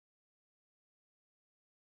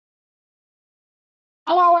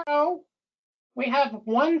Hello, hello. We have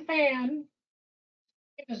one fan.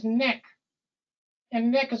 It is Nick.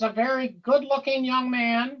 And Nick is a very good looking young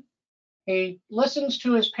man. He listens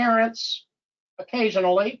to his parents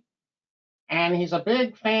occasionally. And he's a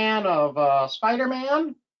big fan of Spider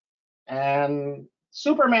Man and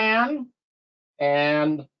Superman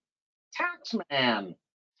and Taxman.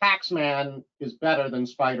 Taxman is better than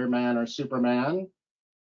Spider Man or Superman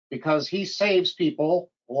because he saves people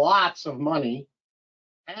lots of money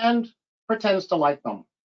and pretends to like them.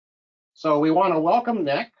 So we want to welcome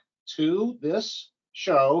Nick to this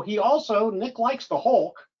show. Nick likes the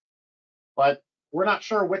Hulk, but we're not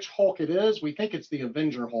sure which Hulk it is. We think it's the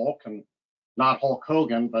Avenger Hulk and not Hulk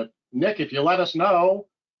Hogan. But Nick, if you let us know,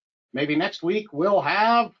 maybe next week we'll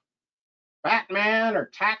have Batman or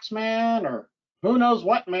Taxman or who knows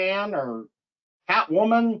what man or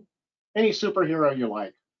Catwoman, any superhero you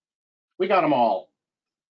like. We got them all.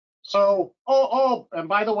 So, and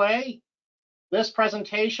by the way, this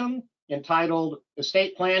presentation entitled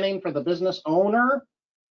Estate Planning for the Business Owner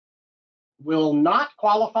will not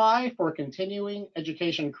qualify for continuing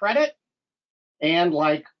education credit. And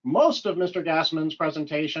like most of Mr. Gassman's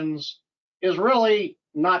presentations, is really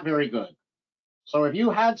not very good. So if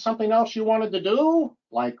you had something else you wanted to do,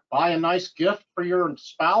 like buy a nice gift for your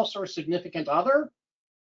spouse or significant other,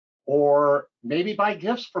 or maybe buy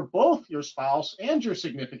gifts for both your spouse and your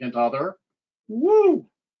significant other, woo! Did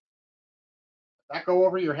that go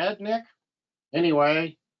over your head, Nick?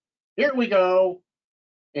 Anyway, here we go.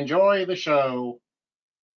 Enjoy the show.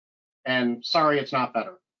 And sorry it's not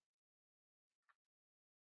better.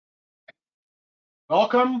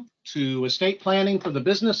 Welcome to Estate Planning for the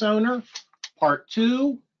Business Owner, Part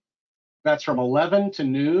 2. That's from 11 to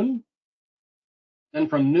noon. Then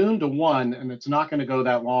from noon to 1, and it's not going to go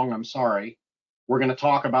that long, I'm sorry, we're going to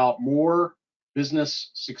talk about more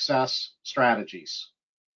business success strategies.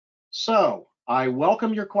 So I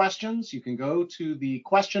welcome your questions. You can go to the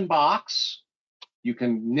question box. You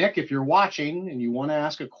can, Nick, if you're watching and you want to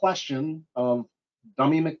ask a question of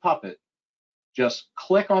Dummy McPuppet, just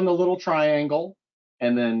click on the little triangle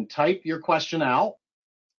and then type your question out.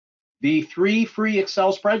 The 3 free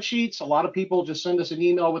Excel spreadsheets, a lot of people just send us an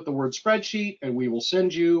email with the word spreadsheet, and we will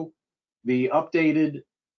send you the updated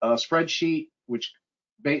spreadsheet, which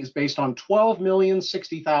is based on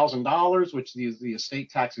 $12,060,000, which is the estate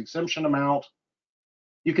tax exemption amount.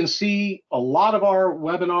 You can see a lot of our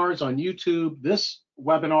webinars on YouTube. This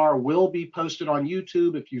webinar will be posted on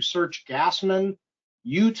YouTube. If you search Gassman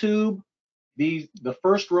YouTube, the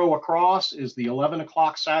first row across is the 11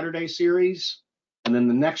 o'clock Saturday series. And then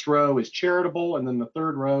the next row is charitable, and then the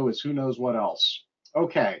third row is who knows what else.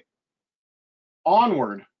 Okay,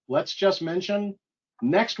 onward. Let's just mention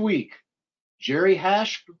next week, Jerry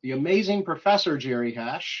Hesh, the amazing Professor Jerry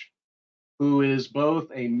Hesh, who is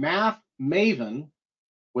both a math maven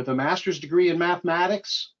with a master's degree in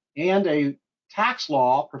mathematics and a tax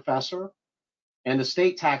law professor and a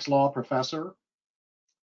state tax law professor,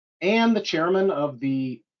 and the chairman of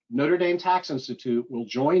the Notre Dame Tax Institute, will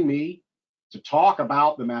join me to talk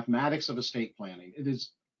about the mathematics of estate planning. It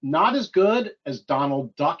is not as good as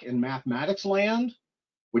Donald Duck in Mathematics Land,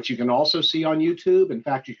 which you can also see on YouTube. In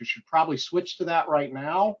fact, you should probably switch to that right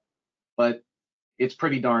now, but it's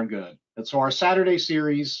pretty darn good. And so our Saturday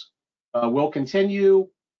series will continue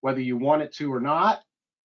whether you want it to or not.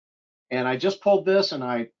 And I just pulled this, and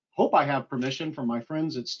I hope I have permission from my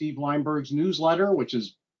friends at Steve Lineberg's newsletter, which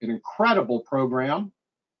is an incredible program.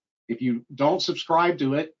 If you don't subscribe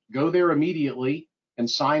to it, go there immediately and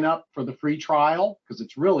sign up for the free trial because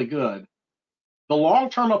it's really good. The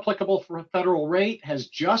long-term applicable for federal rate has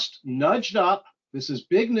just nudged up. This is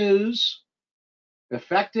big news.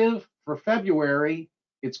 Effective for February,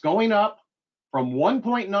 it's going up from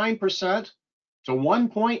 1.9% to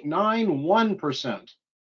 1.91%.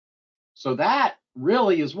 So that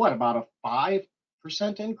really is what, about a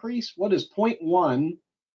 5% increase? What is 0.1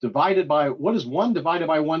 divided by, what is 1 divided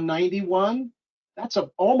by 191? That's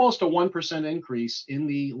almost a 1% increase in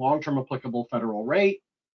the long-term applicable federal rate.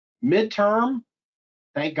 Midterm,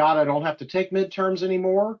 thank God I don't have to take midterms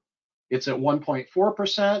anymore. It's at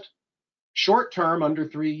 1.4%. Short term, under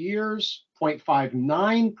 3 years,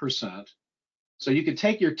 0.59%. So you could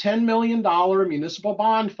take your $10 million municipal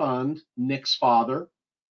bond fund, Nick's father,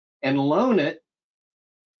 and loan it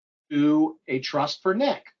to a trust for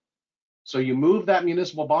Nick. So you move that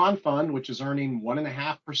municipal bond fund, which is earning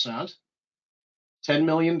 1.5%, $10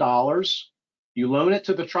 million. You loan it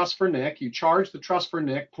to the trust for Nick. You charge the trust for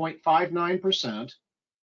Nick 0.59%.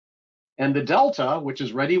 And the delta, which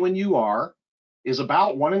is ready when you are, is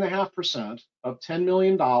about 1.5% of $10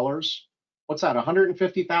 million. What's that,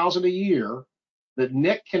 $150,000 a year? that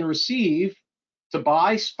Nick can receive to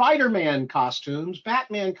buy Spider-Man costumes,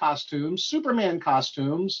 Batman costumes, Superman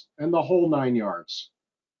costumes, and the whole 9 yards.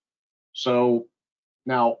 So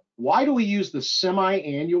now, why do we use the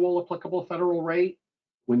semi-annual applicable federal rate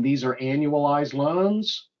when these are annualized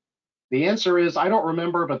loans? The answer is, I don't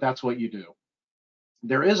remember, but that's what you do.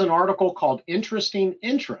 There is an article called Interesting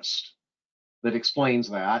Interest that explains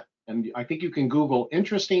that. And I think you can Google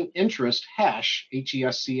Interesting Interest, HESH,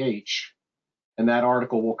 H-E-S-C-H, and that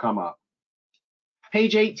article will come up.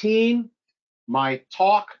 Page 18, my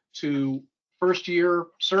talk to first-year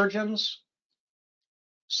surgeons.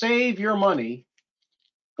 Save your money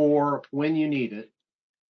for when you need it.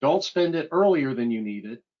 Don't spend it earlier than you need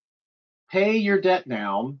it. Pay your debt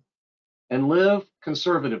down and live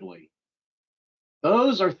conservatively.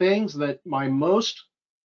 Those are things that my most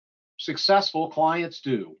successful clients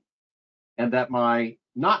do, and that my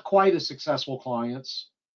not quite as successful clients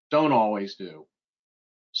don't always do.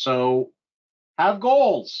 So have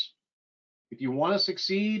goals. If you want to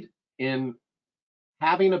succeed in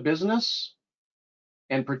having a business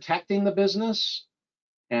and protecting the business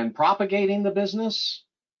and propagating the business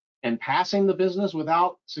and passing the business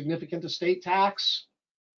without significant estate tax,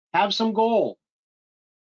 have some goal.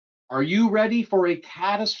 Are you ready for a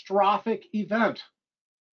catastrophic event?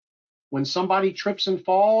 When somebody trips and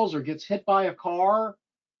falls or gets hit by a car,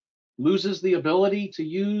 loses the ability to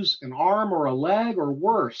use an arm or a leg or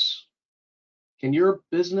worse, can your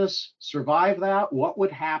business survive that? What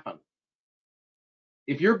would happen?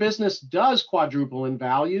 If your business does quadruple in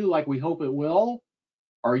value, like we hope it will,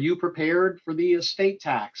 are you prepared for the estate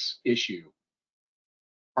tax issue?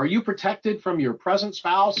 Are you protected from your present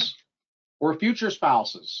spouse or future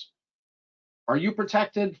spouses? Are you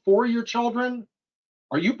protected for your children?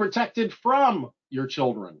 Are you protected from your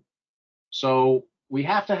children? So we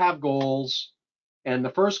have to have goals. And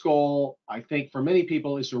the first goal, I think, for many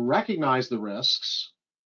people is to recognize the risks,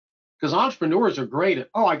 because entrepreneurs are great at,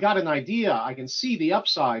 oh, I got an idea. I can see the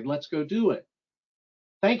upside. Let's go do it.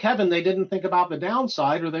 Thank heaven they didn't think about the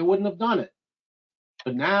downside, or they wouldn't have done it.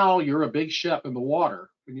 But now you're a big ship in the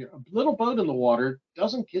water. When you're a little boat in the water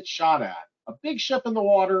doesn't get shot at. A big ship in the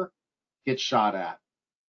water gets shot at.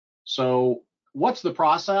 So what's the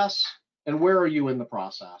process, and where are you in the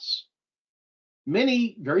process?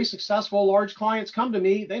 Many very successful large clients come to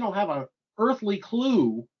me. They don't have an earthly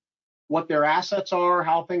clue what their assets are,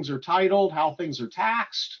 how things are titled, how things are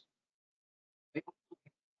taxed. They don't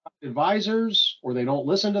have advisors, or they don't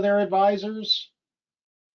listen to their advisors.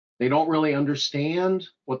 They don't really understand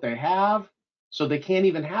what they have, so they can't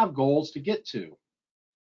even have goals to get to.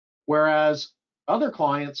 Whereas other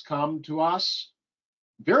clients come to us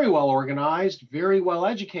very well organized, very well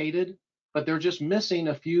educated, but they're just missing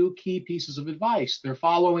a few key pieces of advice. They're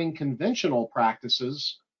following conventional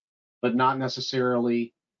practices, but not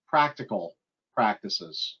necessarily practical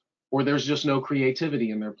practices, or there's just no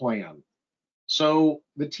creativity in their plan. So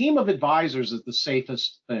the team of advisors is the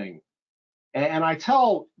safest thing. And I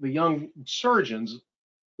tell the young surgeons,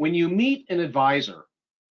 when you meet an advisor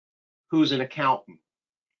who's an accountant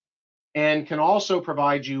and can also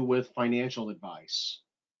provide you with financial advice,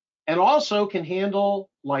 and also can handle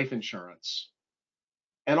life insurance,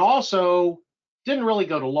 and also didn't really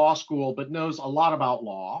go to law school, but knows a lot about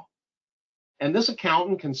law, and this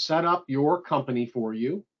accountant can set up your company for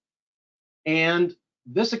you, and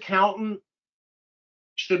this accountant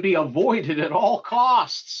should be avoided at all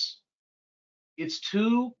costs. It's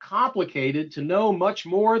too complicated to know much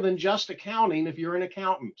more than just accounting if you're an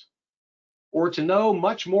accountant, or to know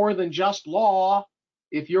much more than just law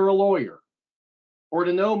if you're a lawyer, or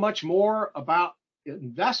to know much more about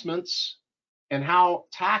investments and how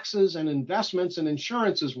taxes and investments and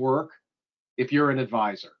insurances work if you're an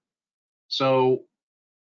advisor. So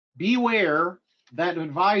beware that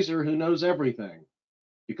advisor who knows everything,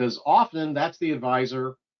 because often that's the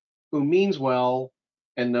advisor who means well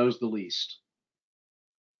and knows the least.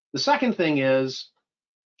 The second thing is,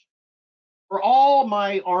 for all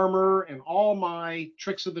my armor and all my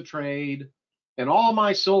tricks of the trade and all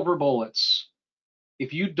my silver bullets,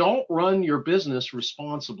 if you don't run your business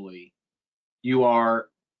responsibly, you are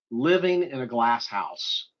living in a glass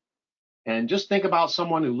house. And just think about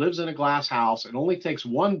someone who lives in a glass house. It only takes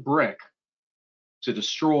one brick to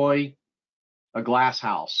destroy a glass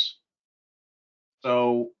house.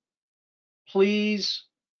 So please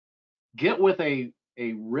get with a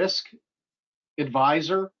risk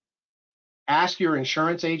advisor. Ask your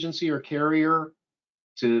insurance agency or carrier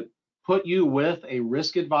to put you with a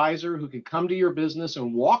risk advisor who can come to your business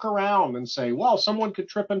and walk around and say, well, someone could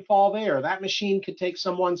trip and fall there. That machine could take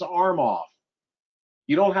someone's arm off.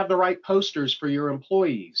 You don't have the right posters for your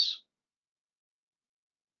employees.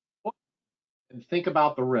 and think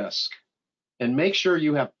about the risk, and make sure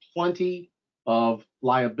you have plenty of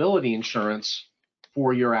liability insurance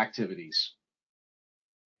for your activities.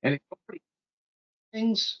 And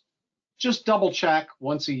things, just double check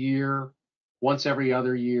once a year, once every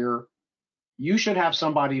other year. You should have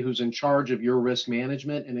somebody who's in charge of your risk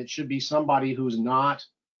management, and it should be somebody who's not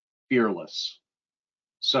fearless.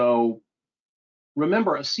 So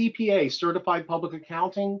remember, a CPA, certified public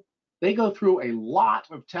accounting, they go through a lot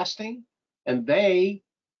of testing, and they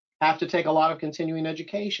have to take a lot of continuing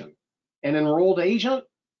education. An enrolled agent,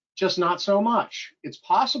 just not so much. It's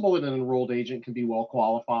possible that an enrolled agent can be well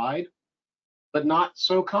qualified, but not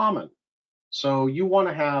so common. So you want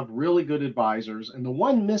to have really good advisors. And the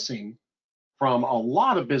one missing from a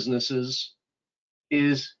lot of businesses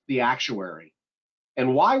is the actuary.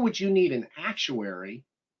 And why would you need an actuary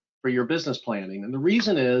for your business planning? And the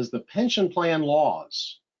reason is the pension plan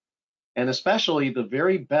laws, and especially the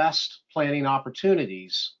very best planning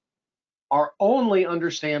opportunities, are only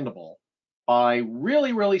understandable by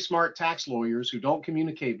really, really smart tax lawyers who don't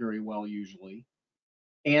communicate very well usually,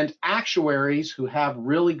 and actuaries who have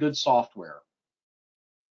really good software.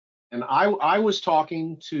 And I was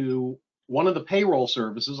talking to one of the payroll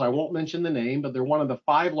services. I won't mention the name, but they're one of the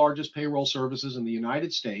 5 largest payroll services in the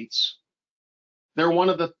United States. They're one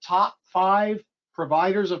of the top 5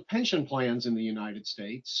 providers of pension plans in the United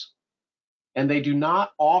States, and they do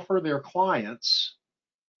not offer their clients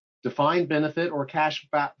defined benefit or cash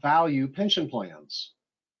value pension plans.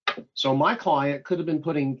 So my client could have been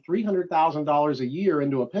putting $300,000 a year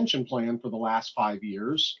into a pension plan for the last 5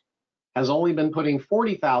 years, has only been putting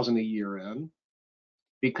 $40,000 a year in,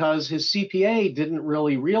 because his CPA didn't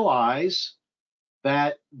really realize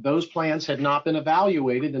that those plans had not been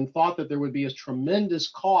evaluated and thought that there would be a tremendous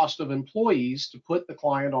cost of employees to put the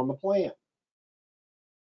client on the plan.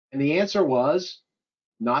 And the answer was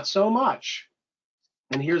not so much.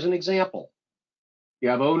 And here's an example. You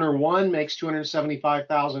have owner 1 makes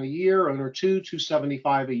 $275,000 a year, owner 2,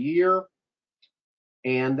 $275,000 a year,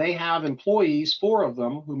 and they have employees, 4 of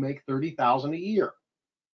them, who make $30,000 a year.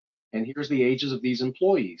 And here's the ages of these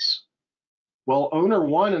employees. Well, owner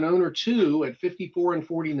 1 and owner 2 at 54 and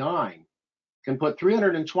 49 can put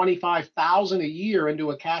 $325,000 a year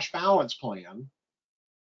into a cash balance plan.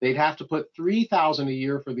 They'd have to put $3,000 a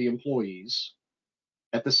year for the employees.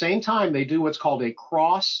 At the same time, they do what's called a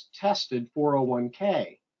cross-tested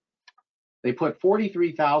 401k. They put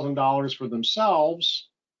 $43,000 for themselves,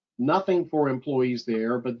 nothing for employees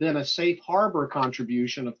there, but then a safe harbor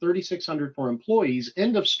contribution of $3,600 for employees.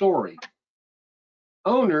 End of story.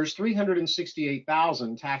 Owners,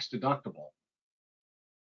 $368,000 tax deductible.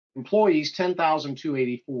 Employees,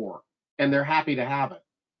 $10,284, and they're happy to have it.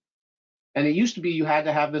 And it used to be you had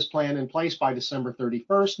to have this plan in place by December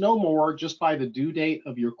 31st, no more, just by the due date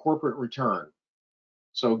of your corporate return.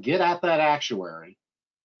 So get at that actuary.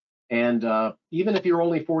 And even if you're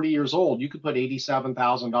only 40 years old, you could put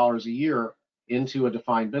 $87,000 a year into a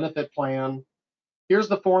defined benefit plan. Here's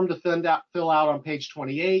the form to fill out on page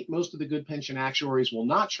 28. Most of the good pension actuaries will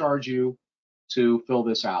not charge you to fill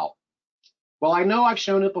this out. Well, I know I've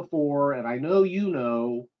shown it before, and I know you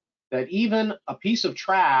know that even a piece of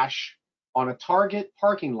trash on a Target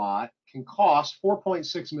parking lot can cost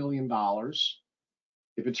 $4.6 million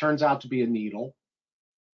if it turns out to be a needle.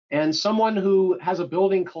 And someone who has a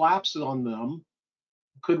building collapse on them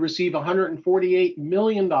could receive $148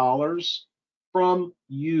 million from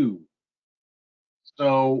you.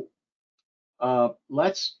 So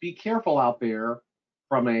let's be careful out there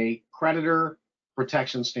from a creditor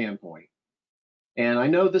protection standpoint. And I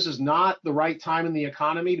know this is not the right time in the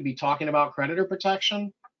economy to be talking about creditor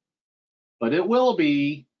protection, but it will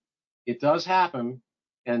be. It does happen.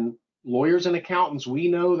 And lawyers and accountants, we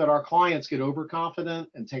know that our clients get overconfident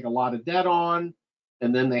and take a lot of debt on,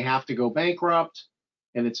 and then they have to go bankrupt,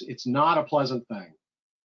 and it's not a pleasant thing,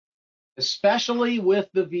 especially with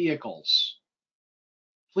the vehicles.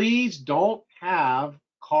 Please don't have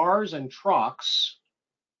cars and trucks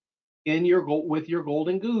in with your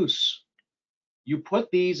golden goose. You put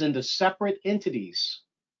these into separate entities.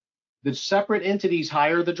 The separate entities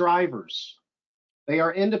hire the drivers. They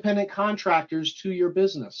are independent contractors to your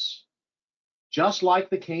business, just like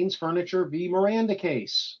the Keynes Furniture v. Miranda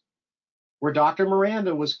case, where Dr.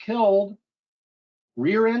 Miranda was killed,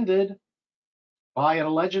 rear-ended by an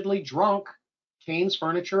allegedly drunk Keynes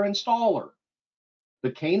Furniture installer.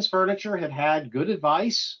 But Keynes Furniture had had good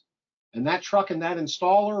advice, and that truck and that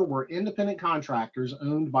installer were independent contractors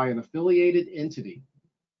owned by an affiliated entity.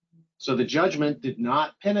 So the judgment did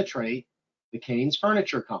not penetrate the Keynes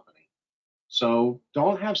Furniture Company. So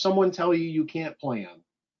don't have someone tell you you can't plan,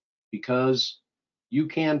 because you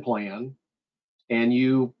can plan. and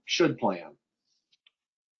you should plan.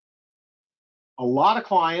 A lot of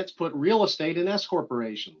clients put real estate in S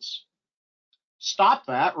corporations. Stop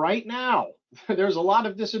that right now. There's a lot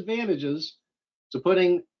of disadvantages to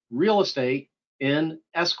putting real estate in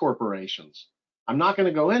S corporations. I'm not going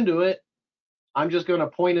to go into it. I'm just going to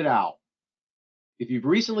point it out. If you've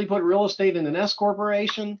recently put real estate in an S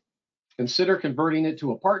corporation, consider converting it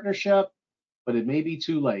to a partnership, but it may be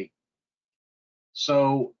too late.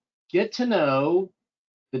 So get to know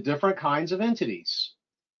the different kinds of entities.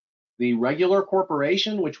 The regular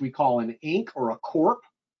corporation, which we call an Inc. or a Corp,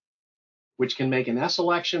 which can make an S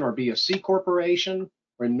election or be a C corporation,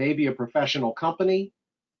 or maybe a professional company.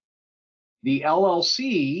 The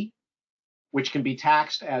LLC, which can be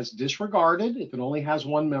taxed as disregarded if it only has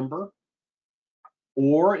one member,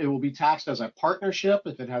 or it will be taxed as a partnership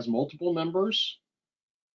if it has multiple members,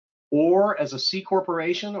 or as a C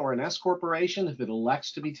corporation or an S corporation if it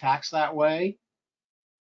elects to be taxed that way.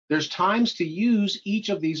 There's times to use each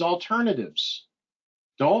of these alternatives.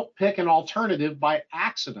 Don't pick an alternative by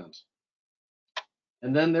accident.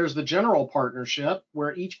 And then there's the general partnership,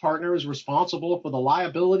 where each partner is responsible for the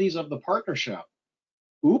liabilities of the partnership.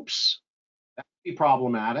 Oops, that could be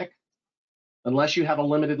problematic. Unless you have a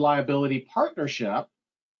limited liability partnership,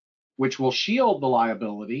 which will shield the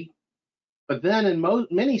liability. But then in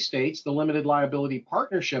many states, the limited liability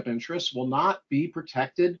partnership interests will not be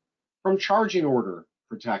protected from charging order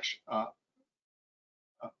protection.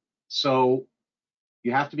 So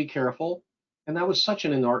you have to be careful. And that was such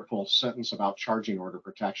an inartful sentence about charging order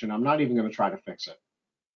protection. I'm not even going to try to fix it.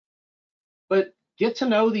 But get to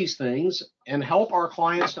know these things and help our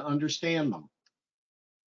clients to understand them.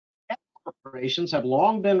 Corporations have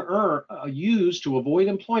long been used to avoid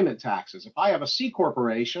employment taxes. If I have a C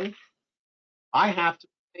corporation, I have to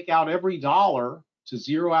take out every dollar to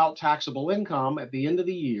zero out taxable income at the end of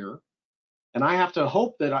the year, and I have to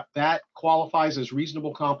hope that that qualifies as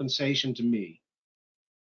reasonable compensation to me.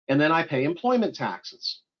 And then I pay employment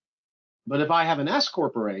taxes. But if I have an S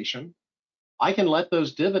corporation, I can let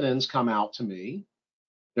those dividends come out to me.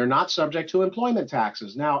 They're not subject to employment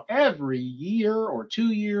taxes. Now, every year or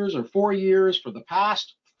 2 years or 4 years for the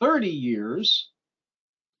past 30 years,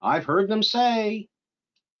 I've heard them say,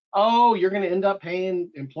 oh, you're going to end up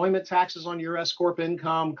paying employment taxes on your S Corp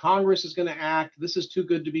income. Congress is going to act. This is too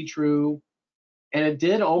good to be true. And it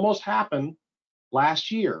did almost happen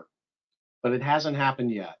last year, but it hasn't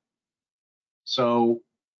happened yet. So,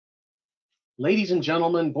 ladies and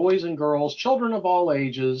gentlemen, boys and girls, children of all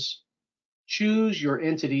ages, choose your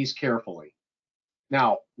entities carefully.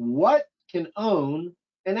 Now, what can own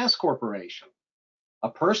an S corporation? A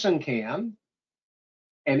person can.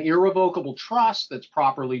 An irrevocable trust that's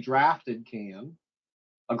properly drafted can.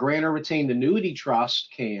 A grantor retained annuity trust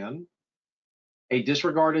can. A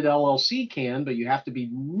disregarded LLC can, but you have to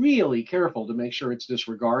be really careful to make sure it's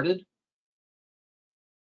disregarded.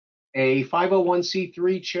 A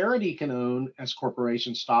 501c3 charity can own S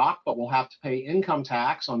corporation stock, but will have to pay income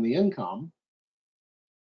tax on the income.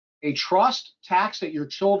 A trust taxed at your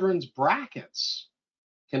children's brackets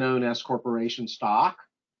can own S corporation stock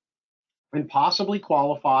and possibly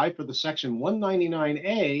qualify for the Section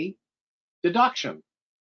 199A deduction.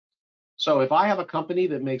 So if I have a company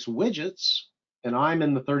that makes widgets and I'm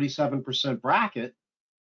in the 37% bracket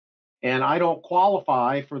and I don't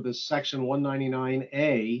qualify for the Section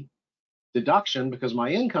 199A deduction because my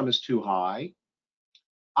income is too high,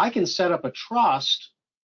 I can set up a trust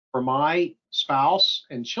for my spouse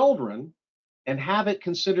and children and have it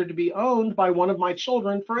considered to be owned by one of my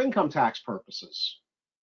children for income tax purposes.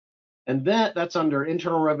 And that's under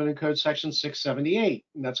Internal Revenue Code Section 678.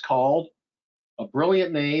 And that's called, a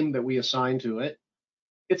brilliant name that we assign to it,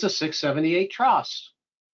 it's a 678 trust.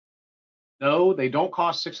 No, they don't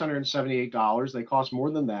cost $678. They cost more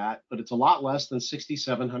than that, but it's a lot less than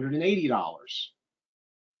 $6,780.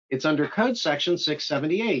 It's under Code Section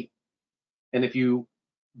 678. And if you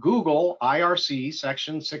Google IRC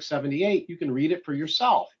Section 678, you can read it for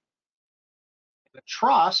yourself. The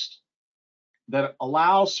trust that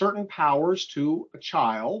allows certain powers to a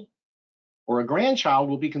child or a grandchild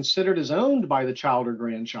will be considered as owned by the child or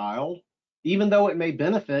grandchild, even though it may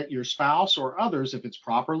benefit your spouse or others if it's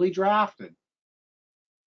properly drafted.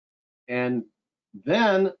 And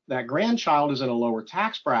then that grandchild is in a lower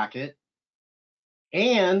tax bracket,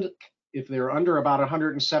 and if they're under about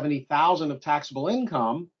 170,000 of taxable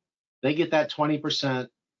income, they get that 20%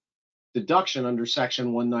 deduction under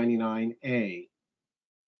Section 199A.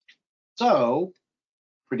 So,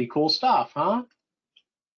 pretty cool stuff, huh?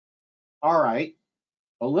 All right,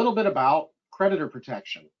 a little bit about creditor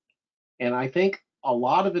protection. And I think a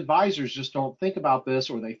lot of advisors just don't think about this,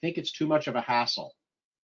 or they think it's too much of a hassle.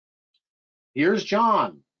 Here's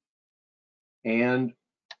John, and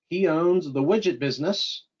he owns the widget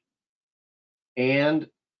business, and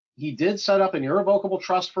he did set up an irrevocable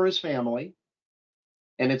trust for his family,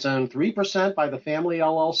 and it's owned 3% by the family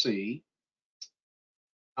LLC.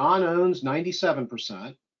 John owns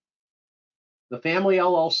 97%. The family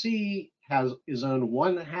LLC is owned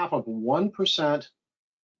 1/2 of 1%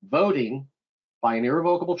 voting by an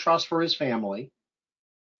irrevocable trust for his family.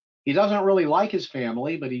 He doesn't really like his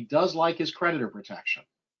family, but he does like his creditor protection.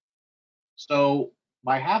 So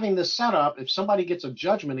by having this set up, if somebody gets a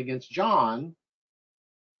judgment against John,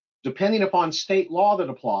 depending upon state law that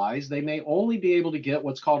applies, they may only be able to get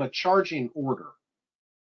what's called a charging order.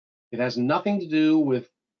 It has nothing to do with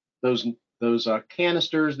those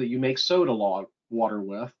canisters that you make soda water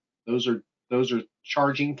with. Those are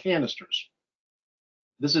charging canisters.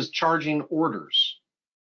 This is charging orders.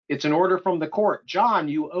 It's an order from the court. John,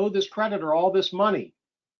 you owe this creditor all this money.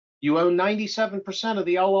 You own 97% of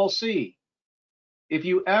the LLC. If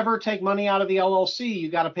you ever take money out of the LLC, you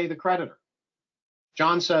got to pay the creditor.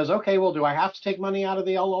 John says, okay, well, do I have to take money out of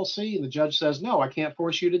the LLC? And the judge says, no, I can't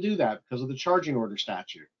force you to do that because of the charging order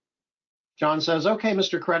statute. John says, okay,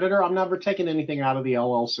 Mr. Creditor, I'm never taking anything out of the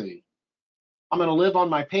LLC. I'm going to live on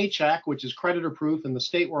my paycheck, which is creditor proof in the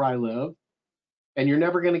state where I live, and you're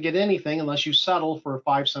never going to get anything unless you settle for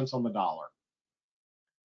 5 cents on the dollar.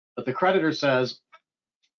 But the creditor says,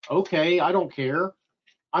 okay, I don't care.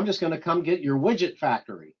 I'm just going to come get your widget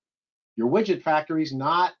factory. Your widget factory is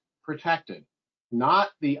not protected, not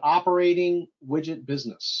the operating widget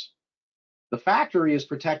business. The factory is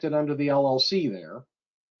protected under the LLC there,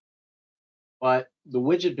 but the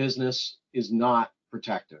widget business is not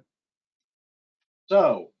protected.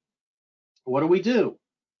 So what do?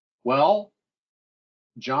 Well,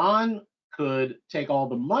 John could take all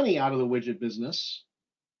the money out of the widget business,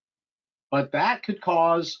 but that could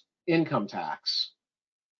cause income tax.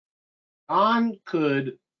 John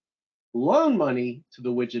could loan money to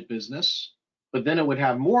the widget business, but then it would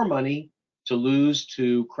have more money to lose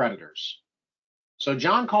to creditors. So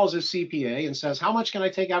John calls his CPA and says, how much can I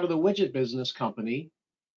take out of the widget business company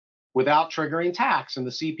without triggering tax? And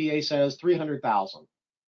the CPA says $300,000.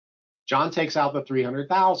 John takes out the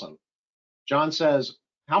 $300,000. John says,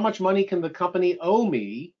 how much money can the company owe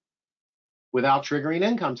me without triggering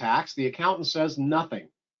income tax? The accountant says nothing.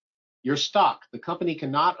 You're stuck. The company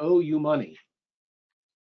cannot owe you money.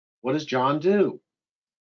 What does John do?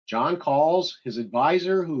 John calls his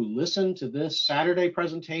advisor who listened to this Saturday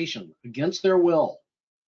presentation against their will,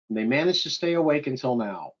 and they managed to stay awake until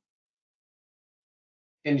now.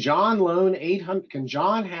 Can John loan $800,000? Can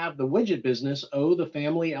John have the widget business owe the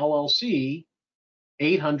family LLC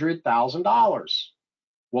 $800,000?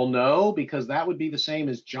 Well, no, because that would be the same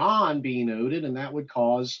as John being owed it, and that would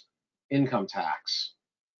cause income tax.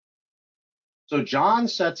 So John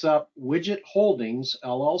sets up Widget Holdings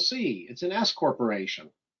LLC. It's an S corporation.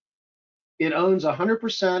 It owns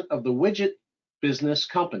 100% of the widget business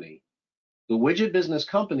company. The widget business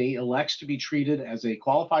company elects to be treated as a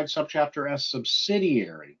qualified subchapter S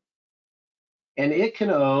subsidiary, and it can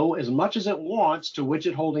owe as much as it wants to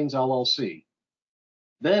Widget Holdings LLC.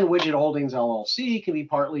 Then Widget Holdings LLC can be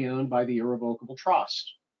partly owned by the irrevocable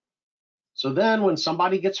trust. So then when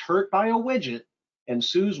somebody gets hurt by a widget and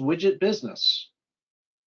sues widget business,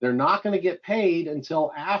 they're not going to get paid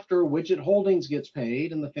until after Widget Holdings gets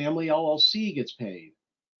paid and the family LLC gets paid.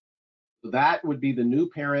 So that would be the new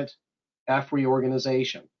parent F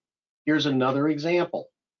reorganization. Here's another example.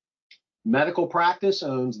 Medical practice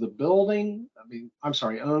owns the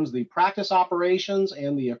owns the practice operations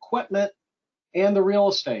and the equipment and the real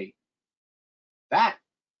estate. That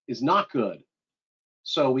is not good.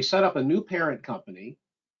 So we set up a new parent company.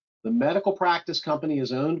 The medical practice company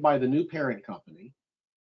is owned by the new parent company.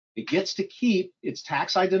 It gets to keep its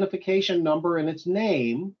tax identification number and its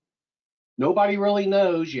name. Nobody really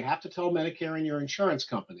knows. You have to tell Medicare and your insurance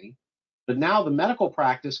company. But now the medical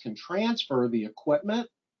practice can transfer the equipment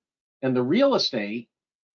and the real estate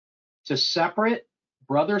to separate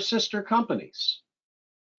brother-sister companies.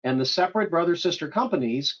 And the separate brother-sister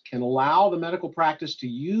companies can allow the medical practice to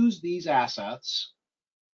use these assets.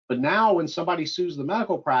 But now when somebody sues the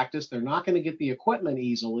medical practice, they're not going to get the equipment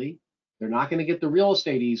easily. They're not going to get the real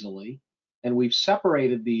estate easily. And we've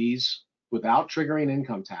separated these without triggering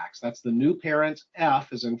income tax. That's the new parent F,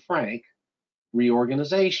 as in Frank,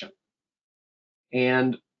 reorganization.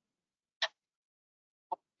 And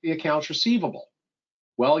the accounts receivable.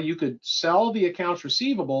 Well, you could sell the accounts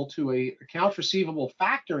receivable to a accounts receivable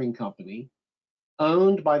factoring company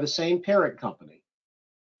owned by the same parent company.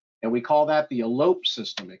 And we call that the ELOPE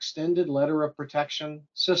system, Extended Letter of Protection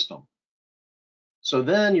System. So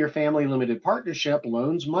then your family limited partnership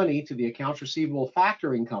loans money to the accounts receivable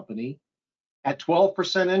factoring company at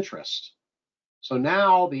 12% interest. So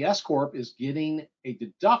now the S Corp is getting a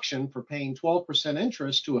deduction for paying 12%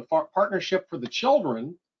 interest to a partnership for the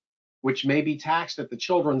children, which may be taxed at the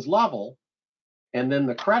children's level. And then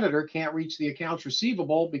the creditor can't reach the accounts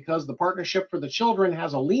receivable because the partnership for the children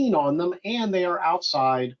has a lien on them and they are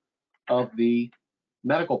outside of the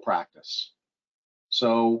medical practice.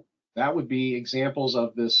 So that would be examples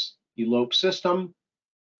of this ELOPE system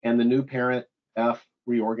and the new parent F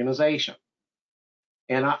reorganization.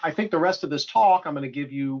 And I think the rest of this talk, I'm going to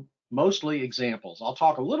give you mostly examples. I'll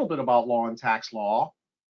talk a little bit about law and tax law,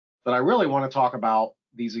 but I really want to talk about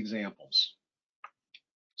these examples.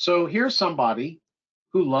 So here's somebody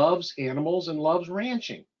who loves animals and loves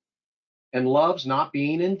ranching and loves not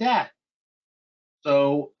being in debt.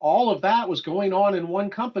 So all of that was going on in one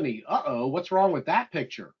company. Uh-oh, what's wrong with that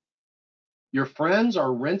picture? Your friends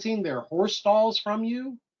are renting their horse stalls from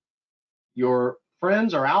you. Your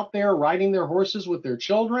friends are out there riding their horses with their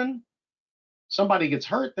children. Somebody gets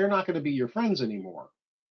hurt, they're not going to be your friends anymore.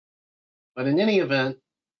 But in any event,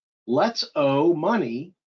 let's owe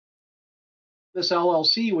money, this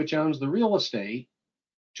LLC, which owns the real estate,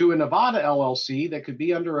 to a Nevada LLC that could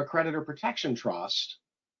be under a creditor protection trust.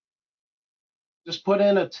 Just put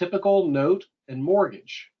in a typical note and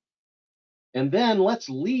mortgage. And then let's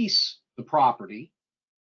lease the property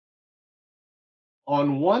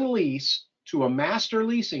on one lease to a master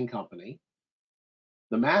leasing company.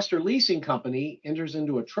 The master leasing company enters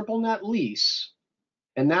into a triple net lease,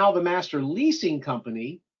 and now the master leasing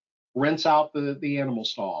company rents out the animal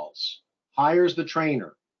stalls, hires the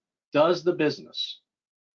trainer, does the business.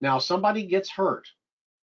 Now somebody gets hurt.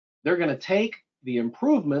 They're going to take the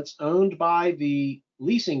improvements owned by the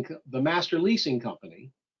master leasing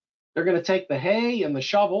company. They're going to take the hay and the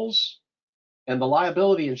shovels and the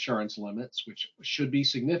liability insurance limits, which should be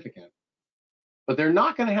significant. But they're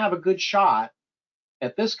not going to have a good shot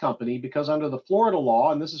at this company because under the Florida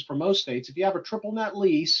law, and this is for most states, if you have a triple net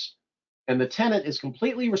lease and the tenant is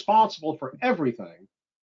completely responsible for everything,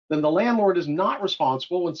 then the landlord is not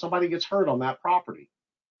responsible when somebody gets hurt on that property.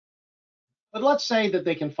 But let's say that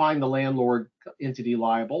they can find the landlord entity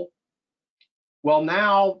liable. Well,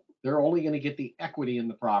 now they're only going to get the equity in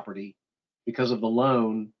the property because of the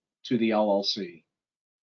loan to the LLC.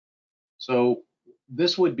 So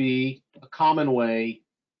this would be a common way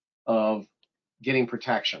of getting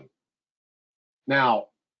protection. Now,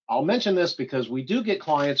 I'll mention this because we do get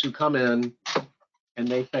clients who come in and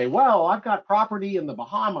they say, well, I've got property in the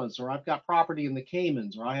Bahamas, or I've got property in the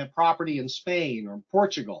Caymans, or I have property in Spain or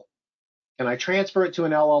Portugal. Can I transfer it to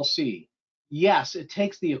an LLC? Yes, it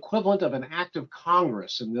takes the equivalent of an act of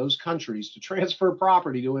Congress in those countries to transfer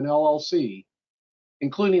property to an LLC,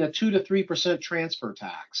 including a 2 to 3% transfer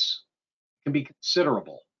tax. It can be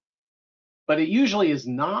considerable. But it usually is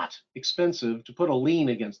not expensive to put a lien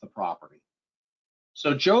against the property.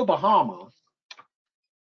 So Joe Bahama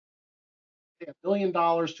paid $1 million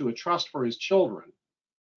to a trust for his children,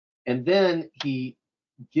 and then he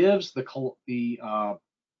gives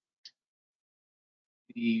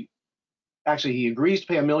actually he agrees to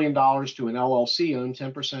pay $1 million to an LLC owned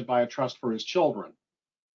 10% by a trust for his children.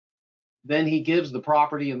 Then he gives the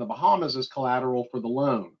property in the Bahamas as collateral for the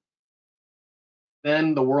loan.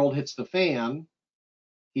 Then the world hits the fan.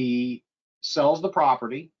 He sells the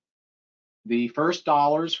property. The first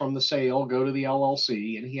dollars from the sale go to the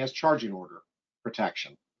LLC, and he has charging order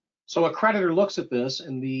protection. So a creditor looks at this,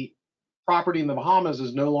 and the property in the Bahamas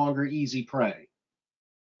is no longer easy prey.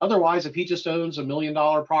 Otherwise, if he just owns $1 million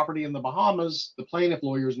property in the Bahamas, the plaintiff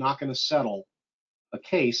lawyer is not going to settle a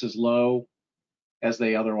case as low as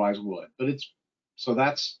they otherwise would. But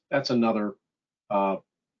that's another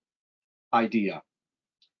idea.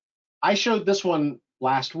 I showed this one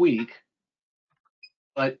last week,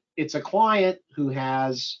 but it's a client who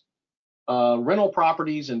has rental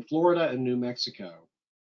properties in Florida and New Mexico,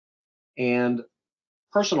 and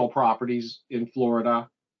personal properties in Florida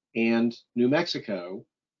and New Mexico,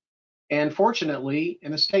 and fortunately,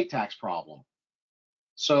 an estate tax problem.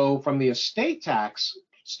 So from the estate tax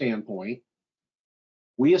standpoint,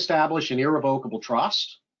 we establish an irrevocable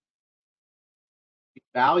trust. We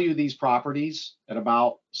value these properties at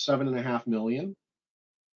about $7.5 million.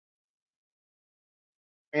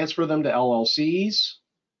 Transfer them to LLCs.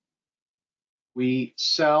 We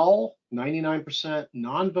sell 99%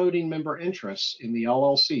 non-voting member interests in the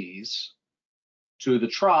LLCs to the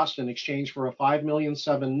trust in exchange for a $5.7 million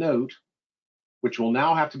note, which will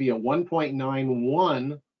now have to be at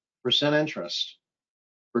 1.91% interest.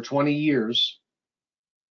 for 20 years.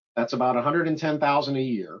 That's about 110,000 a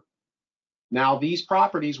year. Now these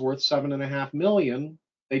properties worth 7.5 million.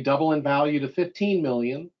 They double in value to 15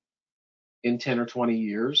 million in 10 or 20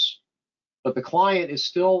 years, but the client is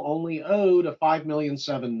still only owed a 5.7 million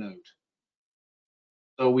note.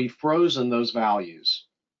 So we've frozen those values.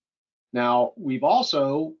 Now we've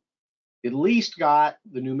also at least got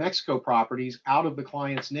the New Mexico properties out of the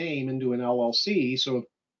client's name into an LLC. So if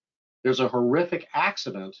there's a horrific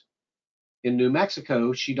accident in New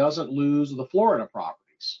Mexico, she doesn't lose the Florida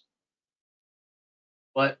properties.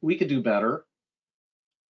 But we could do better.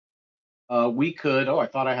 We could, oh, I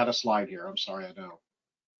thought I had a slide here. I'm sorry, I don't.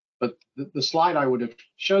 But the slide I would have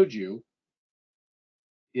showed you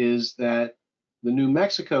is that the New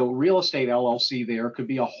Mexico real estate LLC there could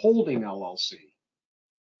be a holding LLC.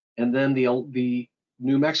 And then the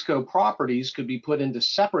New Mexico properties could be put into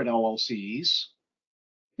separate LLCs,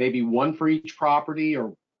 maybe one for each property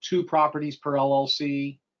or 2 properties per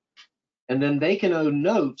LLC. And then they can owe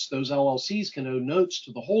notes, those LLCs can owe notes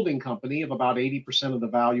to the holding company of about 80% of the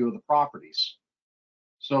value of the properties.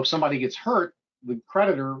 So if somebody gets hurt, the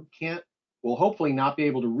creditor will hopefully not be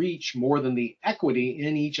able to reach more than the equity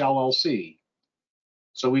in each LLC.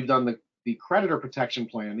 So we've done the creditor protection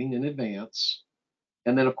planning in advance.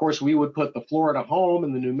 And then of course we would put the Florida home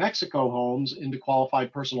and the New Mexico homes into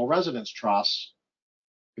qualified personal residence trusts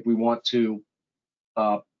if we want to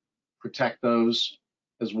protect those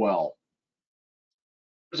as well.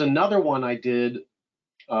 There's another one I did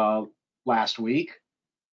last week,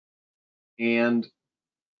 and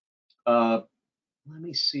let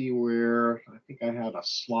me see where, I think I had a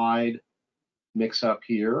slide mix up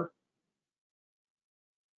here.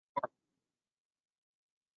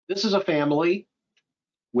 This is a family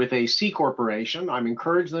with a C corporation. I'm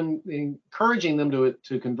encouraging them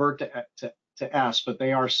to convert to S, but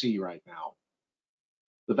they are C right now.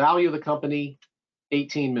 The value of the company,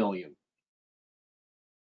 18 million.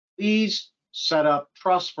 Please set up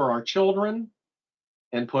trusts for our children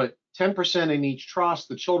and put 10% in each trust.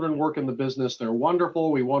 The children work in the business. They're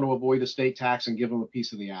wonderful. We want to avoid estate tax and give them a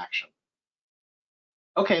piece of the action.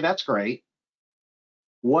 Okay, that's great.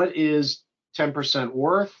 What is 10%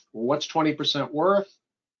 worth? Well, what's 20% worth?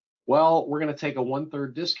 Well, we're going to take a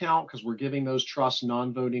 1/3 discount because we're giving those trusts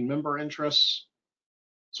non-voting member interests.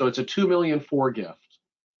 So it's a 2 million for gift.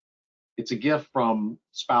 It's a gift from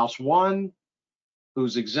spouse 1,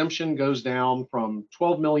 whose exemption goes down from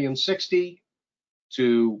 12,060,000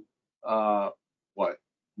 to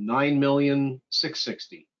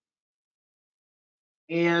 9,660,000.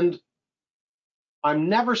 And I'm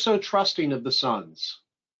never so trusting of the sons.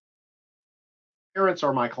 Parents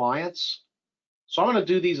are my clients. So I'm going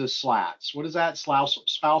to do these as slats. What is that? Spousal?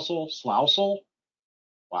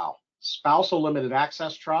 Wow. Spousal limited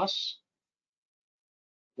access trusts.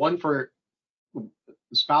 One for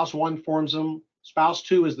spouse 1 forms them. Spouse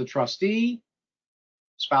 2 is the trustee.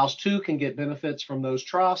 Spouse 2 can get benefits from those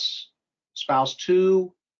trusts. Spouse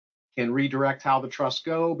 2 can redirect how the trusts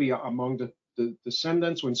go, be among the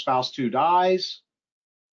descendants when spouse 2 dies.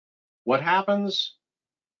 What happens?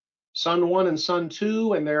 Son 1 and son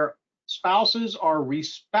 2 and their spouses are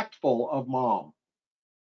respectful of mom.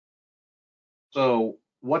 So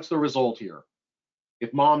what's the result here?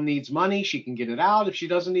 If mom needs money, she can get it out. If she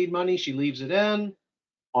doesn't need money, she leaves it in.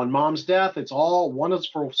 On mom's death, it's all, one is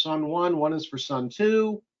for son 1, one is for son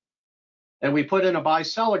 2. And we put in a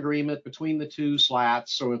buy-sell agreement between the 2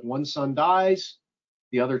 slats. So if one son dies,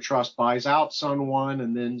 the other trust buys out son 1,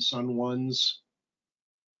 and then son 1's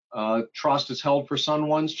trust is held for son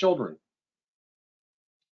 1's children.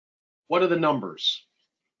 What are the numbers?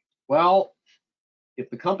 Well, if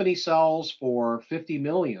the company sells for 50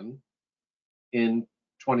 million in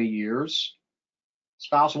 20 years,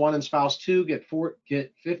 spouse 1 and spouse 2 get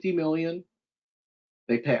 50 million.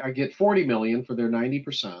 They get 40 million for their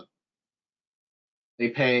 90%. They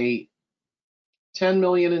pay 10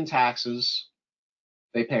 million in taxes.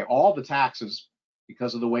 They pay all the taxes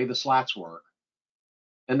because of the way the slats work.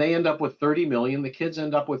 And they end up with 30 million. The kids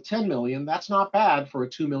end up with 10 million. That's not bad for a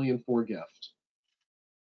 2 million for gift.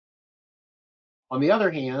 On the other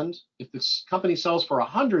hand, if this company sells for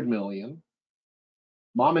 100 million,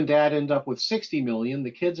 mom and dad end up with 60 million.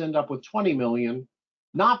 The kids end up with 20 million.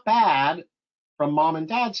 Not bad from mom and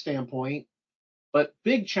dad's standpoint, but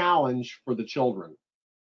big challenge for the children.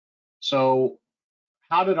 So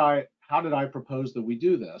how did I propose that we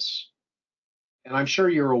do this? And I'm sure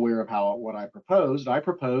you're aware of what I proposed. I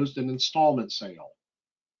proposed an installment sale.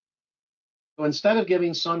 So instead of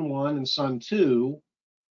giving son 1 and son 2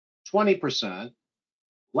 20%,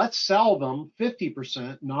 let's sell them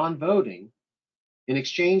 50% non-voting in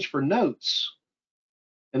exchange for notes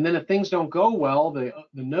And then if things don't go well, the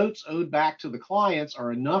notes owed back to the clients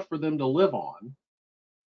are enough for them to live on,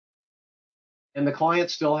 and the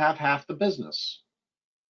clients still have half the business.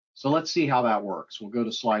 So let's see how that works. We'll go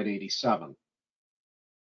to slide 87.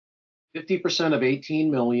 50% of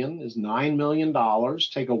 18 million is $9 million.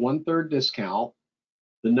 Take a 1/3 discount.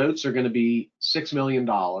 The notes are going to be $6 million,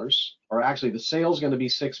 or actually the sale is going to be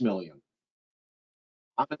 $6 million.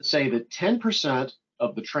 I'm going to say that 10%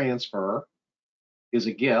 of the transfer is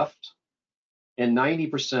a gift and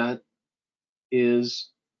 90% is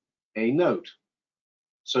a note.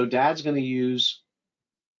 So dad's going to use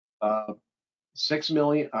 6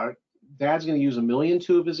 million. Dad's going to use $1.2 million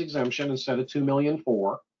of his exemption instead of $2.4 million,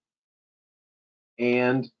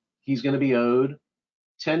 and he's going to be owed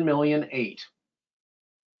 $10.8 million.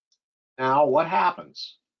 Now, what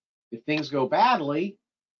happens if things go badly?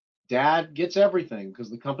 Dad gets everything because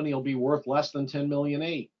the company will be worth less than $10.8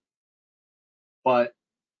 million. But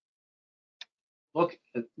look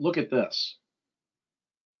at this: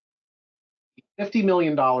 $50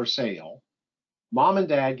 million sale. Mom and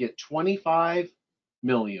dad get $25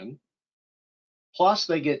 million, plus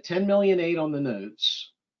they get $10.8 million on the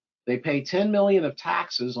notes. They pay $10 million of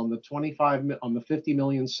taxes on the $50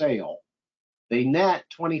 million sale. They net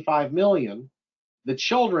 $25 million. The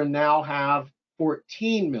children now have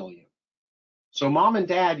 $14 million. So mom and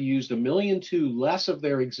dad used $1.2 million less of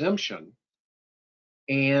their exemption,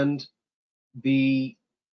 and the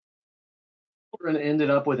children ended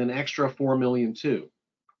up with an extra $4 million too.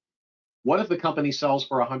 What if the company sells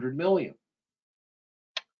for $100 million?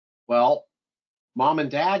 Well, mom and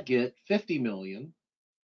dad get $50 million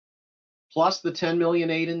plus the $10.8 million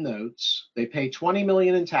in notes. They pay $20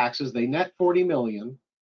 million in taxes. They net $40 million.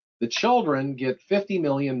 The children get $50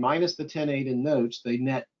 million minus the $10.8 million in notes. They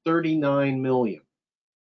net $39 million.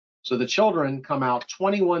 So the children come out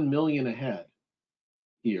 $21 million ahead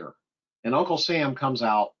here, and Uncle Sam comes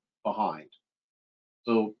out behind.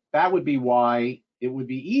 So that would be why it would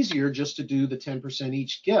be easier just to do the 10%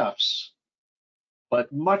 each gifts,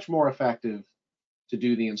 but much more effective to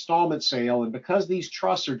do the installment sale. And because these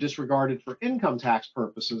trusts are disregarded for income tax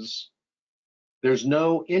purposes, there's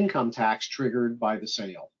no income tax triggered by the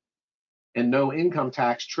sale, and no income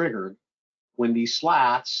tax triggered when these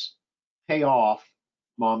slats pay off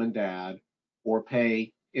mom and dad or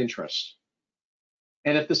pay interest.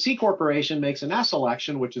 And if the C corporation makes an S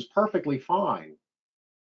election, which is perfectly fine,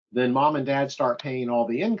 then mom and dad start paying all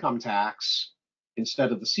the income tax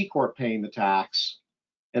instead of the C corp paying the tax,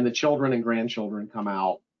 and the children and grandchildren come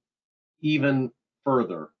out even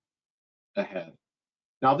further ahead.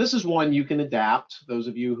 Now, this is one you can adapt, those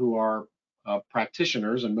of you who are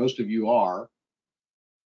practitioners, and most of you are,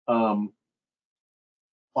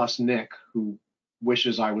 plus Nick, who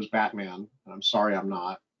wishes I was Batman. I'm sorry I'm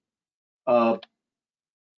not.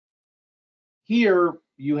 Here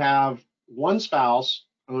you have one spouse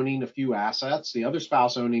owning a few assets, the other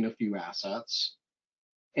spouse owning a few assets.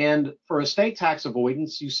 And for estate tax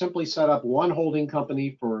avoidance, you simply set up one holding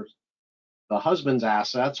company for the husband's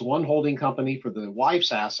assets, one holding company for the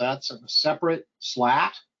wife's assets, and a separate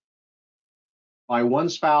slat by one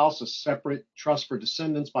spouse, a separate trust for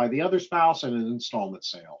descendants by the other spouse, and an installment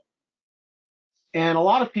sale. And a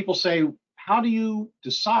lot of people say, how do you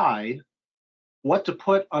decide what to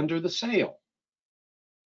put under the sale?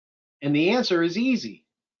 And the answer is easy.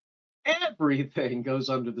 Everything goes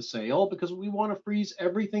under the sale because we want to freeze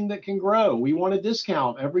everything that can grow. We want to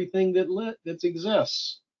discount everything that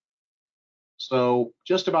exists. So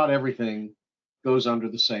just about everything goes under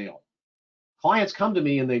the sale. Clients come to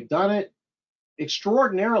me and they've done it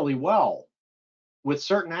extraordinarily well with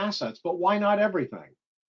certain assets, but why not everything?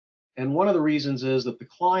 And one of the reasons is that the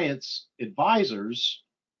client's advisors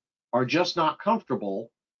are just not comfortable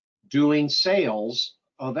doing sales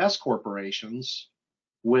of S corporations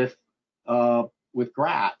with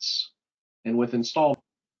GRATs and with installment.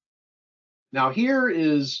 Now here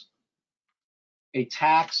is a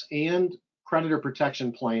tax and creditor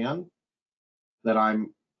protection plan that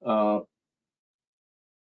I'm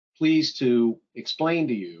pleased to explain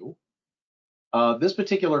to you. This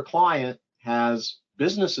particular client has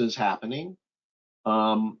businesses happening,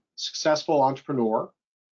 successful entrepreneur,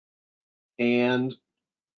 and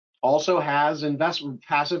also has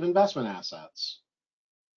passive investment assets,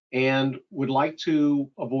 and would like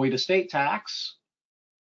to avoid estate tax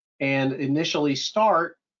and initially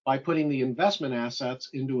start by putting the investment assets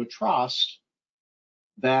into a trust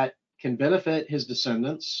that can benefit his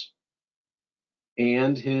descendants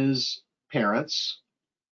and his parents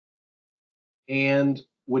and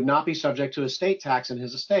would not be subject to estate tax in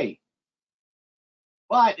his estate.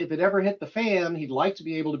 But if it ever hit the fan, he'd like to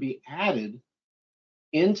be able to be added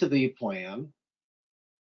into the plan,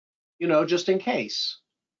 just in case.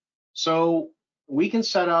 So we can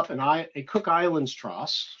set up a Cook Islands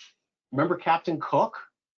trust. Remember Captain Cook?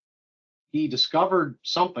 He discovered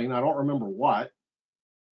something, I don't remember what,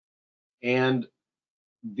 and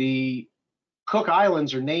the Cook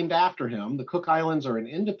Islands are named after him. The Cook Islands are an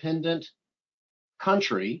independent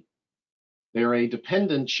country. They're a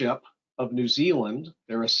dependentship of New Zealand.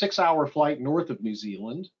 They're a 6-hour flight north of New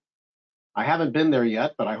Zealand. I haven't been there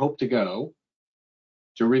yet, but I hope to go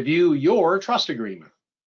to review your trust agreement.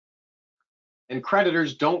 And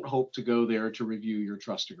creditors don't hope to go there to review your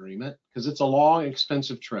trust agreement because it's a long,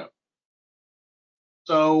 expensive trip.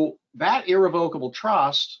 So that irrevocable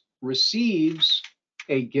trust receives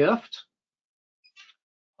a gift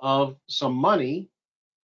of some money,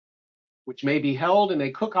 which may be held in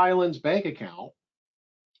a Cook Islands bank account,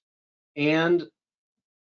 and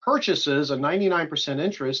purchases a 99%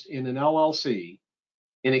 interest in an LLC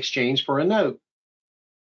in exchange for a note.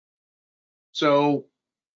 So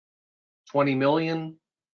 20 million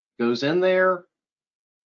goes in there,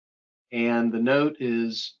 and the note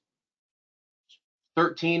is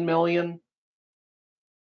 13 million.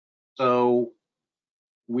 So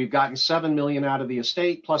we've gotten 7 million out of the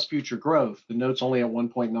estate plus future growth. The note's only at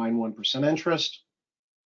 1.91% interest,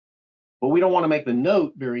 but we don't want to make the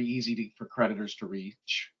note very easy for creditors to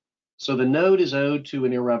reach. So the note is owed to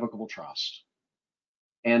an irrevocable trust.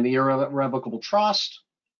 And the irrevocable trust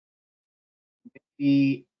may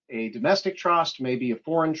be a domestic trust, may be a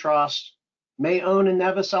foreign trust, may own a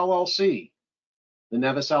Nevis LLC. The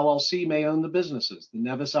Nevis LLC may own the businesses. The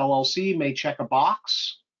Nevis LLC may check a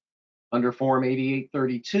box under Form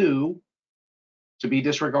 8832 to be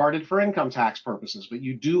disregarded for income tax purposes, but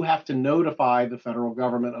you do have to notify the federal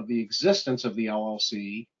government of the existence of the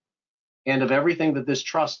LLC and of everything that this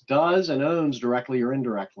trust does and owns directly or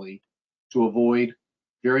indirectly to avoid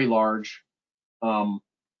very large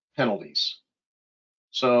penalties.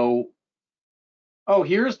 So,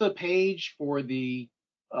 here's the page for the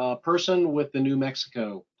person with the New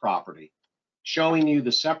Mexico property, showing you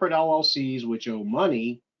the separate LLCs which owe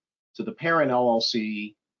money to the parent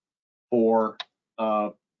LLC for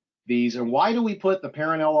these. And why do we put the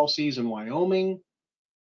parent LLCs in Wyoming?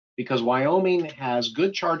 Because Wyoming has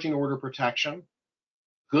good charging order protection,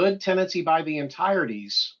 good tenancy by the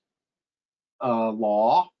entireties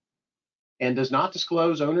law, and does not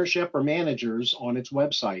disclose ownership or managers on its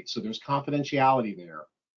website. So there's confidentiality there.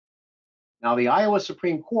 Now, the Iowa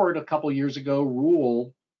Supreme Court a couple years ago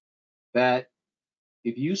ruled that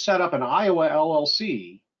if you set up an Iowa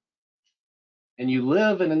LLC and you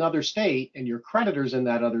live in another state and your creditors in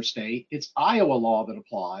that other state, it's Iowa law that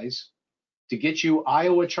applies to get you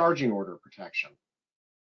Iowa charging order protection.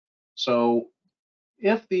 So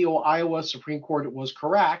if the Iowa Supreme Court was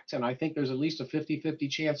correct, and I think there's at least a 50-50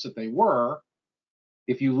 chance that they were,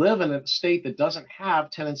 if you live in a state that doesn't have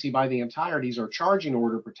tenancy by the entireties or charging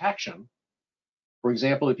order protection, for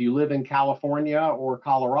example, if you live in California or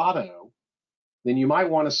Colorado, then you might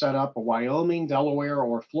want to set up a Wyoming, Delaware,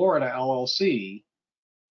 or Florida LLC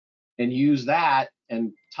and use that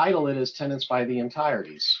and title it as tenants by the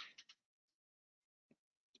entireties.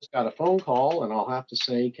 Just got a phone call and I'll have to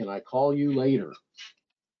say, can I call you later?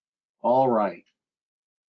 All right.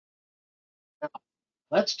 Now,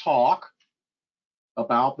 let's talk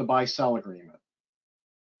about the buy-sell agreement.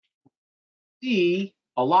 See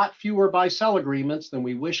a lot fewer buy-sell agreements than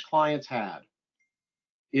we wish clients had.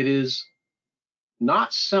 It is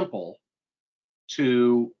not simple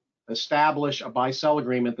to establish a buy-sell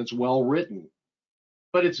agreement that's well written,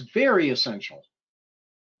 but it's very essential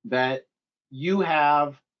that you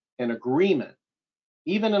have an agreement,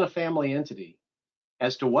 even in a family entity,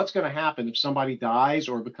 as to what's going to happen if somebody dies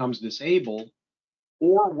or becomes disabled,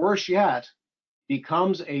 or worse yet,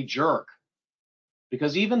 becomes a jerk.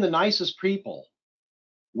 Because even the nicest people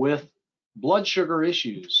with blood sugar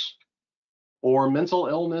issues or mental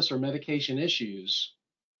illness or medication issues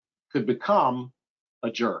could become a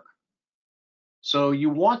jerk. So you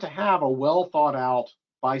want to have a well thought out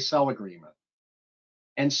buy-sell agreement.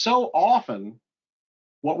 And so often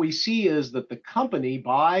what we see is that the company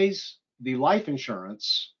buys the life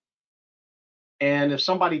insurance, and if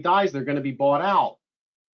somebody dies, they're going to be bought out.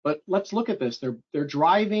 But let's look at this. They're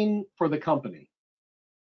driving for the company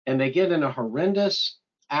and they get in a horrendous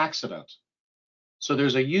accident. So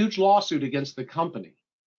there's a huge lawsuit against the company,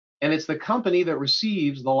 and it's the company that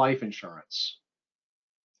receives the life insurance.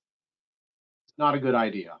 It's not a good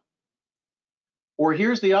idea. Or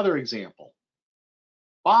here's the other example.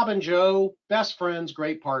 Bob and Joe, best friends,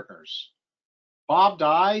 great partners. Bob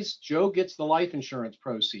dies, Joe gets the life insurance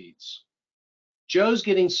proceeds. Joe's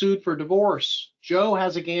getting sued for divorce. Joe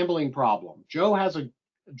has a gambling problem. Joe has a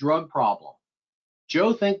drug problem.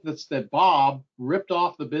 Joe thinks that Bob ripped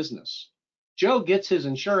off the business. Joe gets his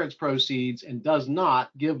insurance proceeds and does not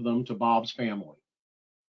give them to Bob's family.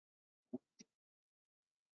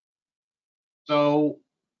 So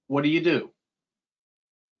what do?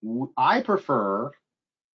 I prefer,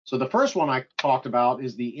 so the first one I talked about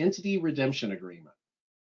is the entity redemption agreement.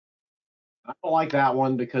 I don't like that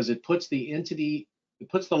one because it puts the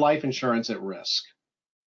life insurance at risk.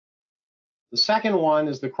 The second one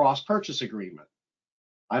is the cross purchase agreement.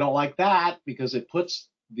 I don't like that because it puts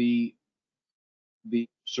the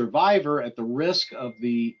survivor at the risk of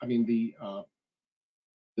the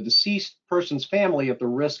deceased person's family at the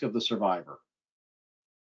risk of the survivor.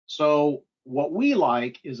 So what we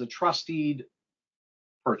like is a trustee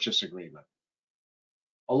purchase agreement.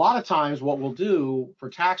 A lot of times what we'll do for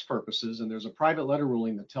tax purposes, and there's a private letter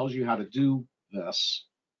ruling that tells you how to do this.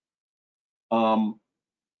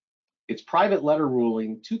 It's private letter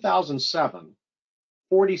ruling 2007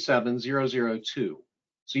 47002.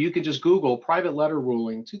 So you can just Google private letter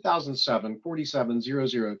ruling 2007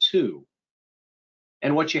 47002.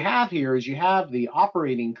 And what you have here is you have the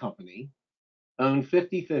operating company own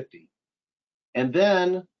 50-50. And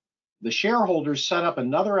then the shareholders set up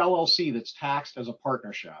another LLC that's taxed as a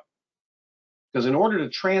partnership. Because in order to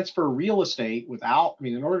transfer real estate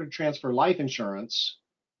in order to transfer life insurance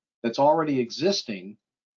that's already existing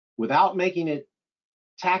without making it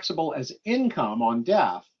taxable as income on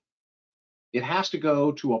death, it has to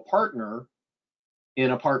go to a partner in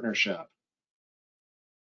a partnership.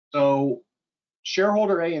 So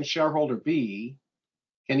shareholder A and shareholder B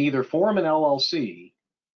can either form an LLC,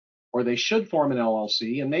 or they should form an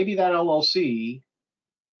LLC, and maybe that LLC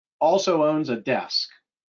also owns a desk,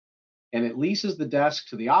 and it leases the desk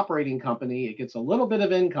to the operating company. It gets a little bit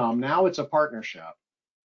of income. Now it's a partnership.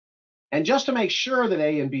 And just to make sure that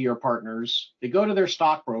A and B are partners, they go to their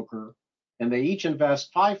stockbroker and they each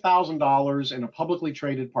invest $5,000 in a publicly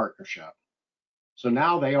traded partnership. So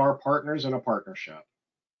now they are partners in a partnership.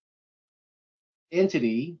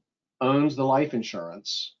 Entity owns the life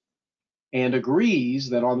insurance and agrees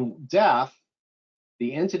that on death,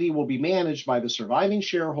 the entity will be managed by the surviving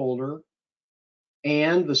shareholder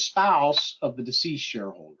and the spouse of the deceased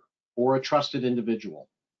shareholder or a trusted individual.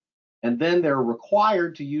 And then they're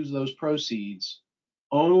required to use those proceeds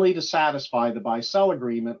only to satisfy the buy-sell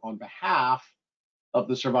agreement on behalf of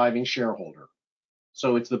the surviving shareholder.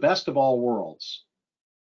 So it's the best of all worlds.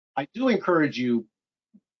 I do encourage you,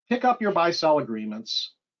 pick up your buy-sell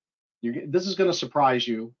agreements. This is going to surprise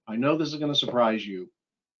you. I know this is going to surprise you.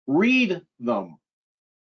 Read them.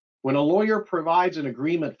 When a lawyer provides an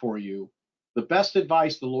agreement for you, the best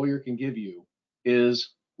advice the lawyer can give you is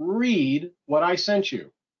read what I sent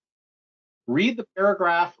you. Read the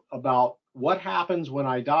paragraph about what happens when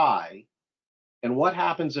I die and what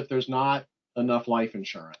happens if there's not enough life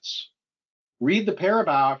insurance. Read the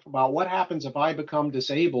paragraph about what happens if I become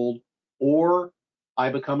disabled or I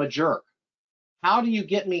become a jerk. How do you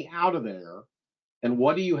get me out of there, and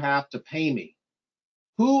what do you have to pay me?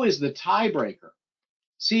 Who is the tiebreaker?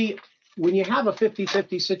 See, when you have a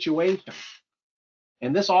 50-50 situation,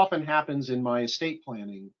 and this often happens in my estate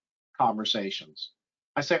planning conversations,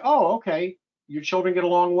 I say, oh, okay, your children get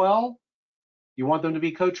along well? You want them to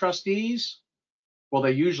be co-trustees? Well,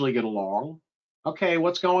 they usually get along. Okay,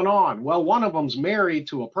 what's going on? Well, one of them's married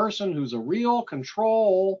to a person who's a real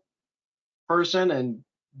control person and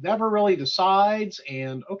never really decides.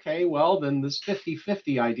 And okay, well, then this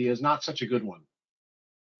 50-50 idea is not such a good one.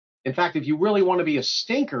 In fact, if you really want to be a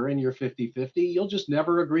stinker in your 50-50, you'll just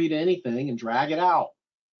never agree to anything and drag it out.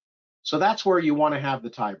 So that's where you want to have the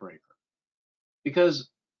tiebreaker. Because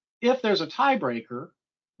if there's a tiebreaker,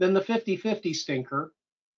 then the 50-50 stinker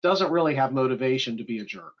doesn't really have motivation to be a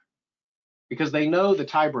jerk, because they know the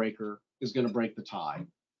tiebreaker is going to break the tie.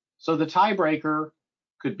 So the tiebreaker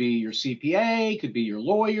could be your CPA, could be your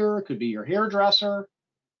lawyer, could be your hairdresser,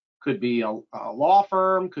 could be a law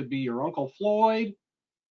firm, could be your Uncle Floyd.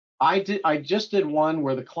 I just did one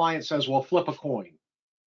where the client says, well, flip a coin.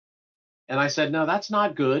 And I said, no, that's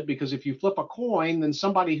not good, because if you flip a coin, then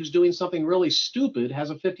somebody who's doing something really stupid has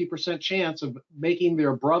a 50% chance of making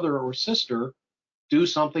their brother or sister do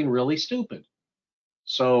something really stupid.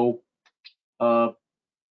 So a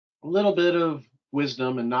little bit of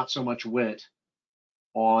wisdom and not so much wit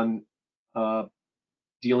on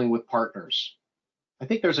dealing with partners. I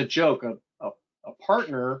think there's a joke. A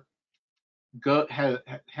partner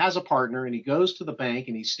has a partner, and he goes to the bank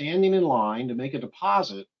and he's standing in line to make a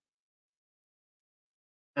deposit.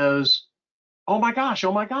 Goes, oh my gosh,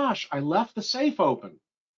 I left the safe open.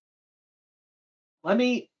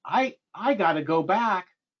 I got to go back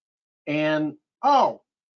and, oh,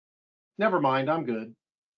 never mind, I'm good.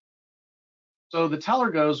 So the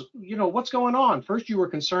teller goes, what's going on? First, you were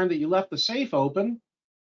concerned that you left the safe open,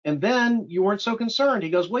 and then you weren't so concerned. He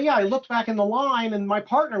goes, well, yeah, I looked back in the line, and my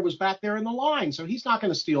partner was back there in the line, so he's not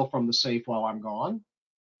going to steal from the safe while I'm gone.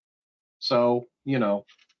 So,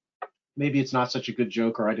 maybe it's not such a good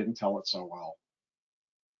joke, or I didn't tell it so well.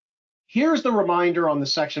 Here's the reminder on the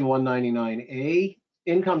Section 199A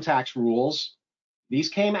income tax rules. These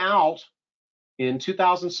came out in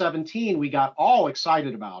 2017. We got all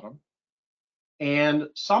excited about them. And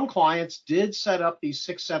some clients did set up these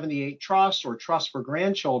 678 trusts or trusts for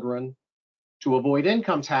grandchildren to avoid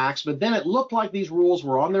income tax, but then it looked like these rules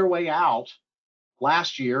were on their way out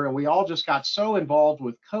last year, and we all just got so involved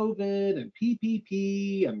with COVID and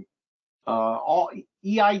PPP and all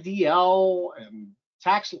EIDL and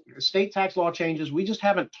state tax law changes. We just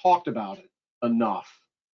haven't talked about it enough.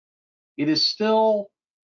 It is still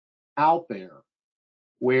out there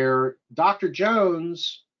where Dr.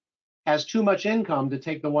 Jones has too much income to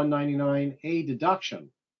take the 199A deduction.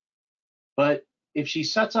 But if she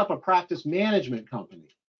sets up a practice management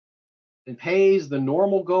company and pays the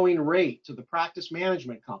normal going rate to the practice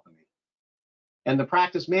management company, and the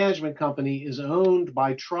practice management company is owned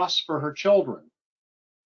by trusts for her children,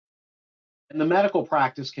 and the medical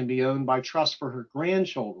practice can be owned by trusts for her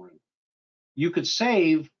grandchildren, you could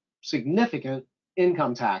save significant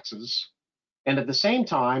income taxes. And at the same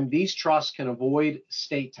time, these trusts can avoid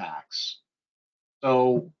state tax.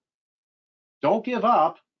 So don't give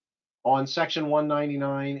up on Section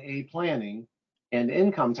 199A planning and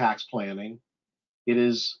income tax planning. It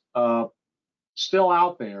is still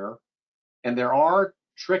out there, and there are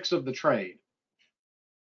tricks of the trade.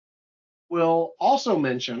 We'll also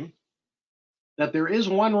mention that there is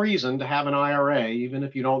one reason to have an IRA, even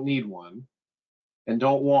if you don't need one and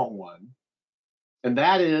don't want one, and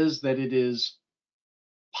that is that it is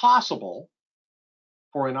possible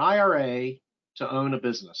for an IRA to own a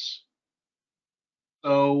business.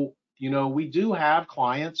 So, we do have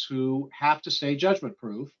clients who have to stay judgment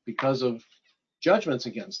proof because of judgments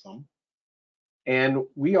against them. And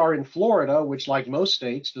we are in Florida, which, like most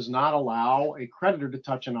states, does not allow a creditor to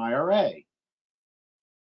touch an IRA.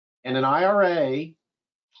 And an IRA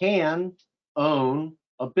can own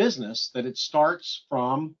a business that it starts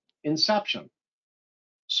from inception.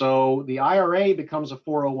 So the IRA becomes a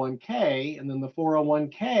 401k, and then the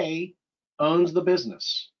 401k owns the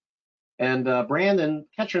business. And Brandon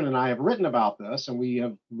Ketron and I have written about this, and we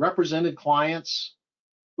have represented clients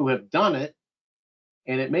who have done it.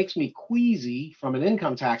 And it makes me queasy from an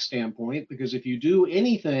income tax standpoint, because if you do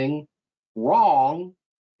anything wrong,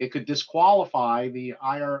 it could disqualify the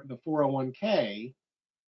 401k.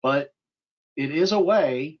 But it is a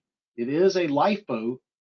way, it is a lifeboat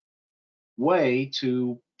way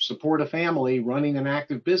to support a family running an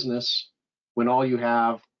active business when all you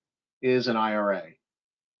have is an IRA.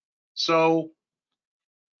 So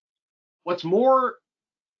what's more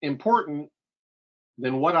important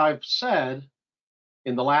than what I've said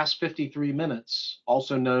in the last 53 minutes,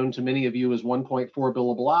 also known to many of you as 1.4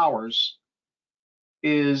 billable hours,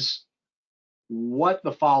 is what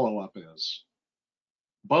the follow-up is.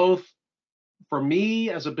 Both for me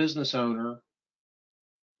as a business owner,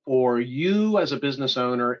 for you as a business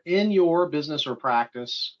owner in your business or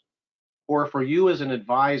practice, or for you as an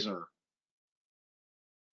advisor.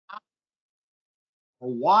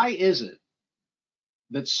 Why is it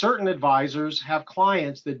that certain advisors have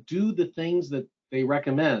clients that do the things that they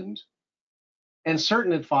recommend, and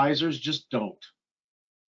certain advisors just don't?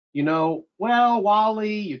 Well,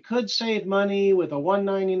 Wally, you could save money with a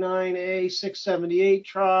 199A 678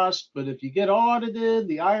 trust, but if you get audited,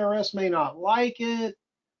 the IRS may not like it,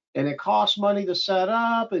 and it costs money to set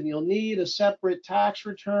up, and you'll need a separate tax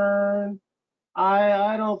return.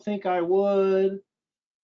 I don't think I would.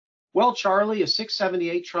 Well, Charlie, a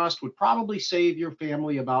 678 trust would probably save your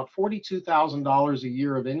family about $42,000 a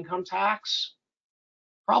year of income tax.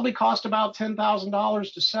 Probably cost about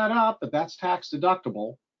 $10,000 to set up, but that's tax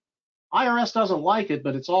deductible. IRS doesn't like it,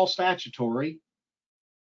 but it's all statutory.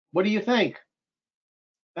 What do you think?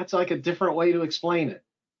 That's like a different way to explain it.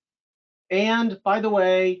 And by the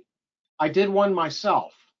way, I did one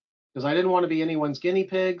myself because I didn't want to be anyone's guinea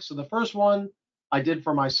pig. So the first one I did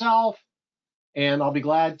for myself, and I'll be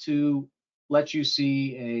glad to let you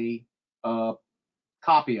see a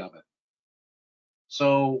copy of it.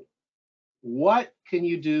 So what can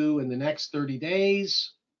you do in the next 30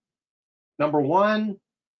 days? Number one,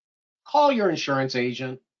 call your insurance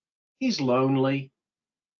agent. He's lonely.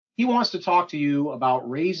 He wants to talk to you about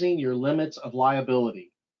raising your limits of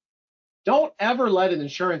liability. Don't ever let an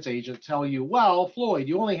insurance agent tell you, well, Floyd,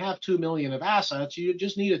 you only have 2 million of assets. You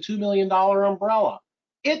just need a $2 million umbrella.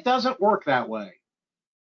 It doesn't work that way.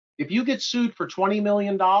 If you get sued for $20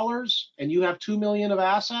 million and you have 2 million of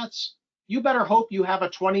assets, you better hope you have a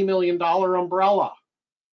 $20 million umbrella.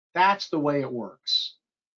 That's the way it works.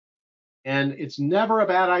 And it's never a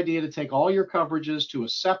bad idea to take all your coverages to a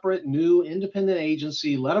separate, new, independent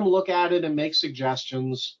agency, let them look at it and make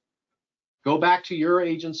suggestions. Go back to your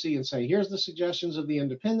agency and say, here's the suggestions of the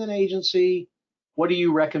independent agency. What do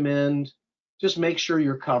you recommend? Just make sure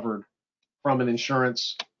you're covered from an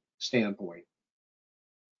insurance standpoint.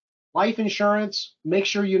 Life insurance, make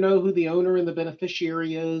sure you know who the owner and the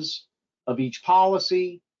beneficiary is of each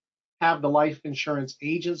policy. Have the life insurance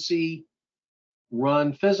agency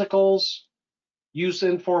run physicals. Use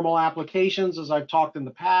informal applications, as I've talked in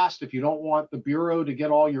the past. If you don't want the Bureau to get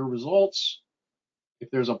all your results, if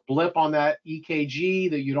there's a blip on that EKG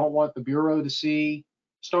that you don't want the Bureau to see,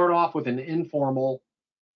 start off with an informal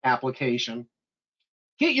application.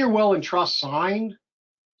 Get your will and trust signed.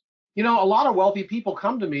 You know, a lot of wealthy people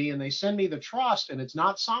come to me and they send me the trust and it's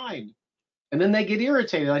not signed. And then they get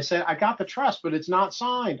irritated. I say, I got the trust, but it's not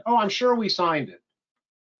signed. Oh, I'm sure we signed it.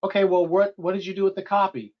 Okay, well, what did you do with the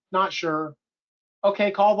copy? Not sure. Okay,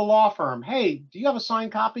 call the law firm. Hey, do you have a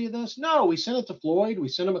signed copy of this? No, we sent it to Floyd. We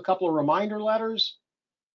sent him a couple of reminder letters.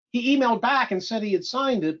 He emailed back and said he had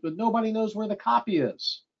signed it, but nobody knows where the copy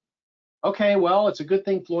is. Okay, well, it's a good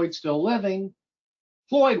thing Floyd's still living.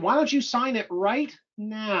 Floyd, why don't you sign it right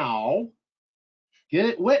now? Get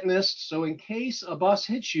it witnessed, so in case a bus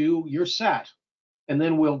hits you, you're set. And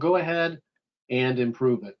then we'll go ahead and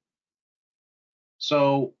improve it.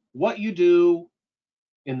 So what you do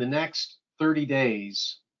in the next 30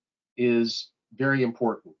 days is very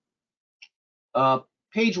important.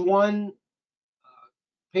 Page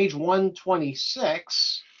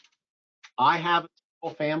 126, I have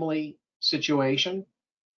a family situation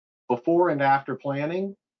before and after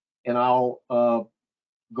planning, and I'll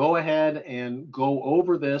go ahead and go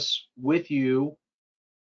over this with you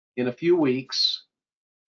in a few weeks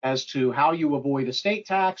as to how you avoid estate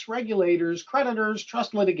tax, regulators, creditors,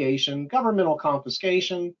 trust litigation, governmental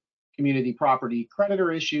confiscation, community property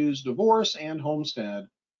creditor issues, divorce, and homestead,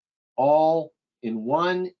 all in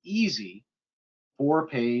one easy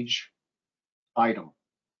 4-page item.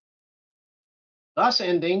 Thus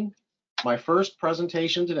ending my first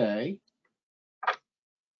presentation today.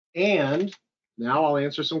 And now I'll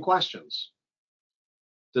answer some questions.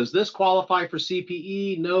 Does this qualify for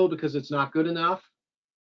CPE? No, because it's not good enough.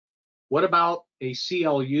 What about a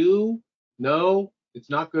CLU? No, it's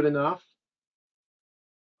not good enough.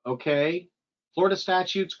 Okay. Florida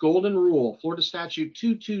statutes golden rule. Florida statute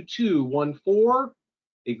 22214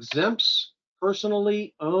 exempts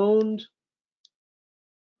personally owned.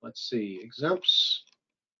 Let's see, exempts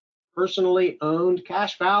personally owned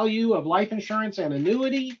cash value of life insurance and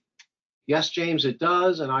annuity. Yes, James, it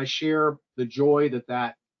does, and I share the joy that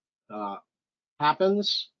that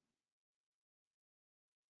happens.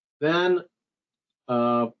 Then,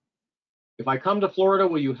 if I come to Florida,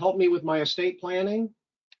 will you help me with my estate planning?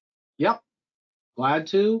 Yep, glad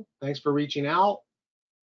to. Thanks for reaching out.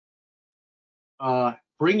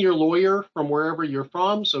 Bring your lawyer from wherever you're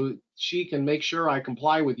from so she can make sure I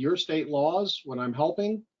comply with your state laws when I'm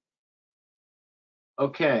helping.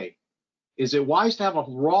 Okay, is it wise to have a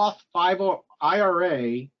Roth 50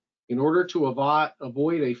 IRA in order to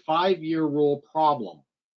avoid a 5-year rule problem?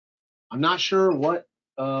 I'm not sure what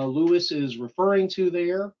Lewis is referring to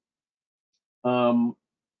there.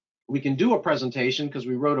 We can do a presentation because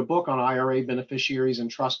we wrote a book on IRA beneficiaries and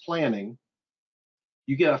trust planning.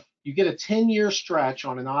 You get a 10-year stretch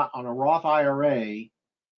on a Roth IRA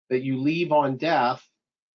that you leave on death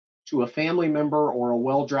to a family member or a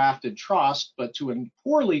well-drafted trust, but to a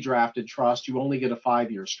poorly drafted trust, you only get a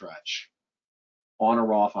 5-year stretch on a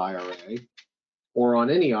Roth IRA or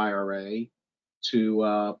on any IRA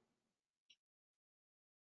to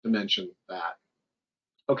mention that.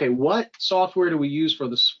 Okay, what software do we use for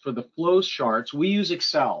the flow charts? We use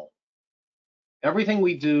Excel. Everything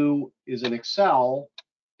we do is in Excel,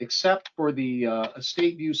 except for the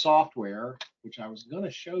Estate View software, which I was going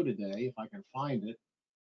to show today if I can find it,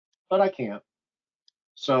 but I can't.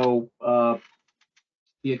 So the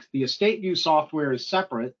Estate View software is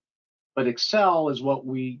separate, but Excel is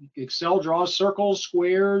Excel draws circles,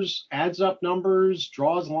 squares, adds up numbers,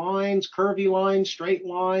 draws lines, curvy lines, straight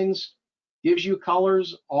lines, gives you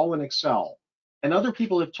colors, all in Excel. And other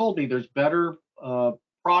people have told me there's better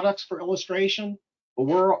products for illustration, but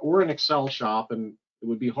we're an Excel shop, and it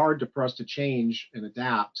would be hard for us to change and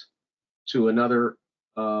adapt to another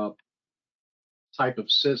type of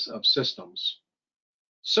systems.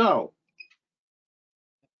 So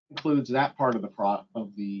includes that part of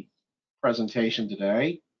the presentation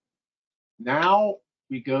today. Now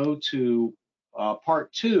we go to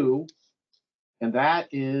part 2, and that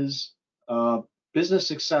is business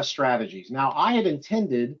success strategies. Now, I had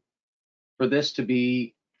intended for this to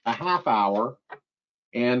be a half hour,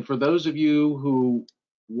 and for those of you who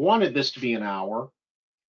wanted this to be an hour,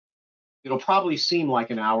 it'll probably seem like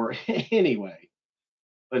an hour anyway.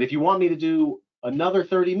 But if you want me to do another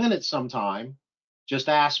 30 minutes sometime, just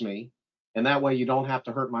ask me, and that way you don't have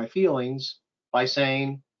to hurt my feelings by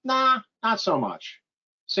saying, nah, not so much.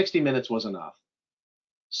 60 minutes was enough.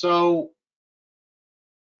 So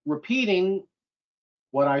repeating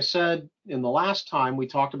what I said in the last time we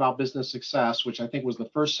talked about business success, which I think was the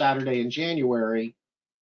first Saturday in January,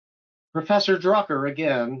 Professor Drucker,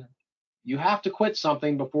 again, you have to quit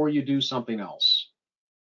something before you do something else.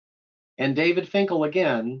 And David Finkel,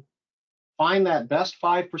 again, find that best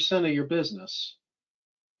 5% of your business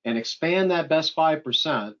and expand that best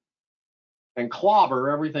 5% and clobber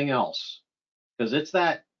everything else. Because it's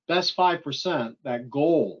that best 5%, that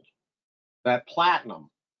gold, that platinum,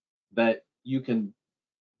 that you can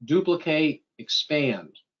duplicate,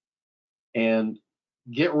 expand, and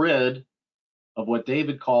get rid of what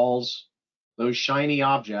David calls those shiny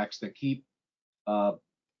objects that keep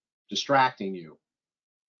distracting you.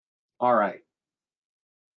 All right.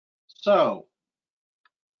 So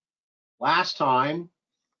last time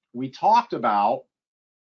we talked about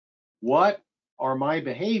what are my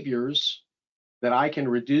behaviors that I can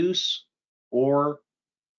reduce or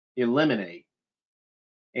eliminate.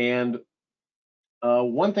 And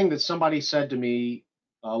one thing that somebody said to me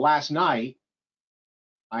last night,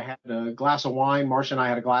 I had a glass of wine, Marcia and I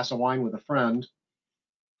had a glass of wine with a friend,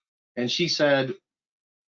 and she said,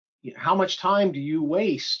 how much time do you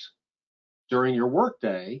waste during your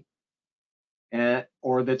workday,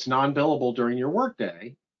 or that's non-billable during your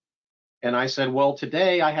workday? And I said, well,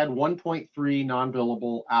 today I had 1.3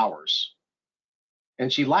 non-billable hours.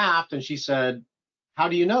 And she laughed and she said, how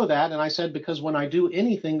do you know that? And I said, because when I do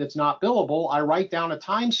anything that's not billable, I write down a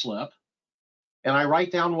time slip and I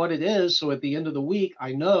write down what it is. So at the end of the week,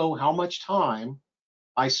 I know how much time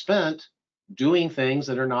I spent doing things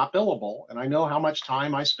that are not billable. And I know how much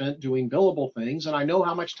time I spent doing billable things. And I know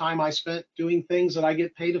how much time I spent doing things that I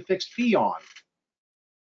get paid a fixed fee on.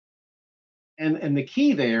 And the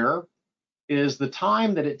key there is the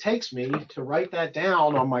time that it takes me to write that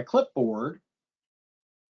down on my clipboard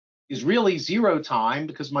is really zero time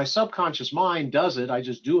because my subconscious mind does it. I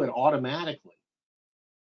just do it automatically.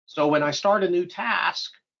 So when I start a new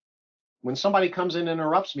task, when somebody comes in and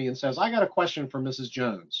interrupts me and says, I got a question for Mrs.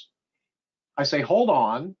 Jones, I say, hold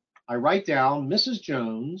on. I write down Mrs.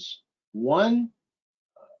 Jones,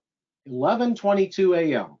 11:22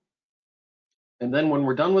 a.m. And then when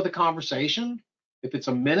we're done with the conversation, if it's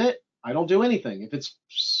a minute, I don't do anything. If it's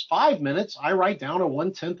 5 minutes, I write down a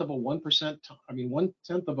 1/10 of a 1%,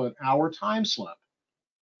 1/10 of an hour time slip.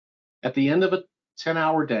 At the end of a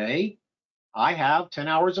 10-hour day, I have 10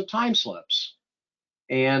 hours of time slips.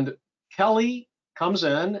 And Kelly comes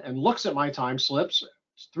in and looks at my time slips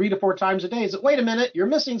 3 to 4 times a day. Says, wait a minute, you're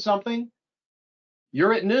missing something.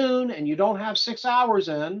 You're at noon and you don't have 6 hours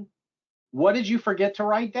in. What did you forget to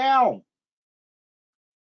write down?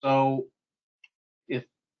 So if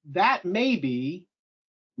that may be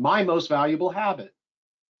my most valuable habit.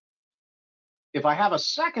 If I have a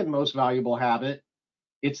second most valuable habit,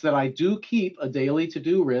 it's that I do keep a daily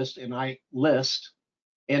to-do list and I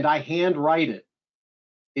hand write it.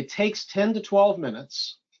 It takes 10 to 12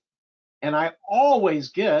 minutes, and I always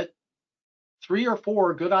get 3 or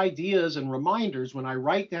 4 good ideas and reminders when I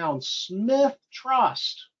write down Smith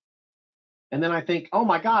Trust. And then I think, oh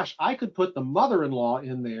my gosh, I could put the mother-in-law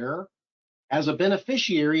in there as a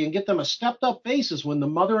beneficiary and get them a stepped up basis when the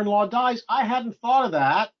mother-in-law dies. I hadn't thought of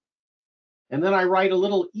that. And then I write a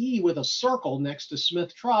little E with a circle next to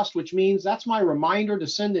Smith Trust, which means that's my reminder to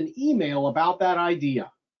send an email about that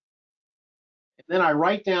idea. And then I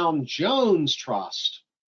write down Jones Trust.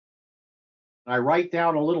 I write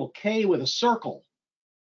down a little K with a circle.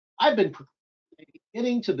 I've been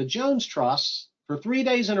getting to the Jones Trust for 3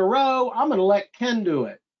 days in a row. I'm going to let Ken do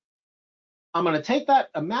it. I'm going to take that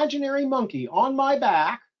imaginary monkey on my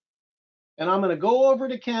back, and I'm going to go over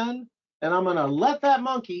to Ken, and I'm going to let that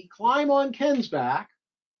monkey climb on Ken's back,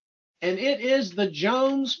 and it is the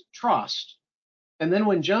Jones Trust. And then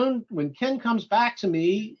when Ken comes back to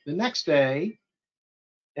me the next day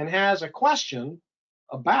and has a question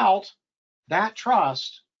about that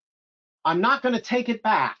trust, I'm not going to take it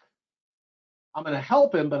back. I'm going to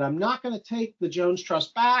help him, but I'm not going to take the Jones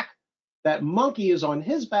Trust back. That monkey is on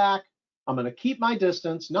his back. I'm going to keep my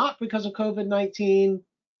distance, not because of COVID-19,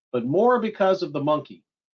 but more because of the monkey.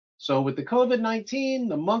 So with the COVID-19,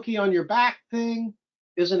 the monkey on your back thing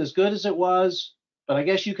isn't as good as it was, but I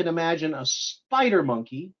guess you can imagine a spider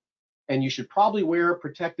monkey, and you should probably wear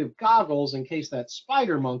protective goggles in case that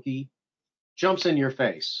spider monkey jumps in your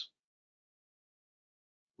face.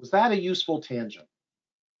 Was that a useful tangent?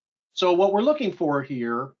 So what we're looking for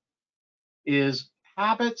here is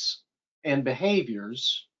habits and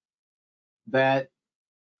behaviors that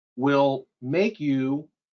will make you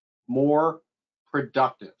more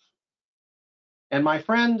productive. And my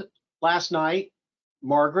friend last night,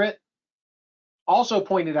 Margaret, also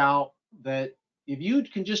pointed out that if you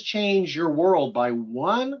can just change your world by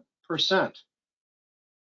 1%,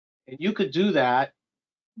 and you could do that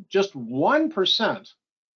just 1%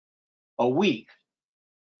 a week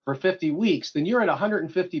for 50 weeks, then you're at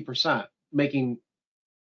 150%, making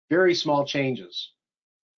very small changes.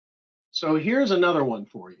 So here's another one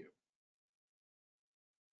for you.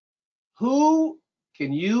 Who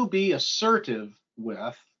can you be assertive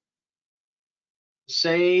with to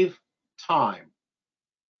save time?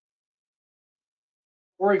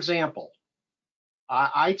 For example,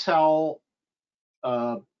 I tell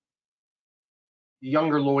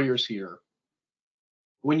younger lawyers here,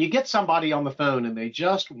 when you get somebody on the phone and they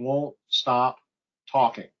just won't stop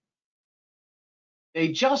talking, they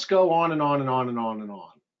just go on and on and on and on and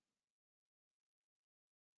on.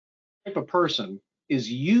 Type of person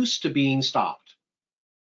is used to being stopped.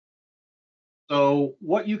 So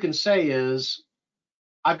what you can say is,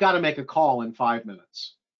 I've got to make a call in 5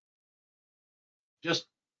 minutes. Just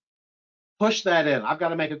push that in. I've got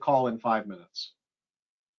to make a call in 5 minutes.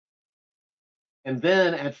 And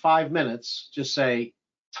then at 5 minutes, just say,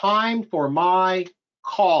 time for my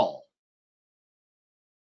call.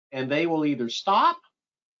 And they will either stop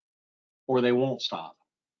or they won't stop.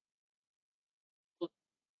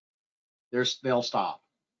 They'll stop.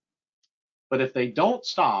 But if they don't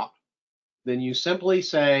stop, then you simply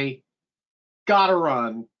say, gotta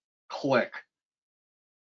run, click.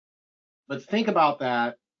 But think about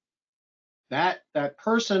that. That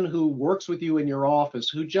person who works with you in your office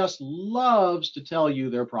who just loves to tell you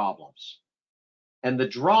their problems, and the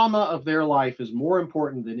drama of their life is more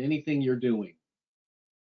important than anything you're doing.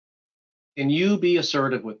 Can you be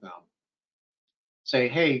assertive with them? Say,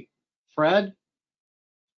 hey, Fred,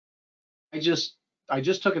 I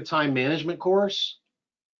just took a time management course,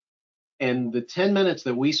 and the 10 minutes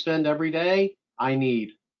that we spend every day, I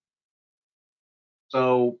need.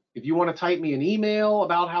 So if you want to type me an email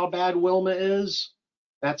about how bad Wilma is,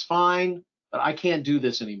 that's fine, but I can't do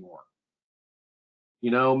this anymore.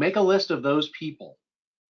 You know, make a list of those people.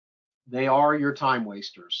 They are your time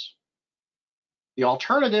wasters. The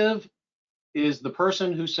alternative is the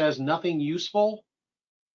person who says nothing useful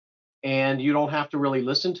and you don't have to really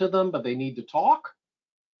listen to them, but they need to talk.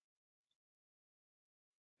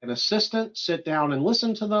 An assistant, sit down and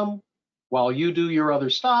listen to them while you do your other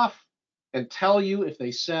stuff and tell you if they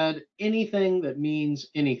said anything that means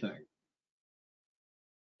anything.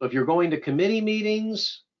 So if you're going to committee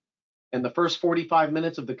meetings and the first 45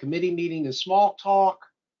 minutes of the committee meeting is small talk,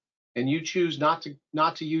 and you choose not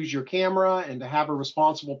to use your camera and to have a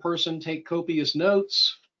responsible person take copious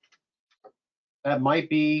notes, that might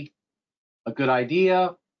be a good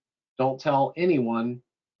idea. Don't tell anyone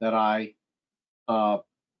that I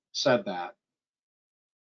said that.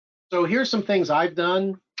 So here's some things I've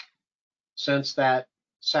done since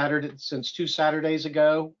 2 Saturdays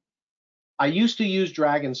ago. I used to use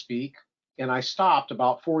DragonSpeak, and I stopped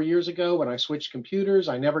about 4 years ago when I switched computers.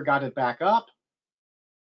 I never got it back up.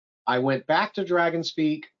 I went back to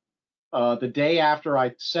DragonSpeak the day after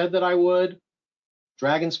I said that I would.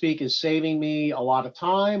 DragonSpeak is saving me a lot of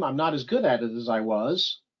time. I'm not as good at it as I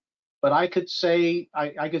was, but I could say,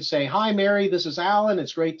 hi, Mary, this is Alan.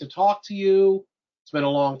 It's great to talk to you. It's been a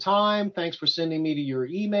long time. Thanks for sending me to your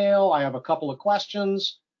email. I have a couple of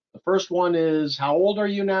questions. The first one is, how old are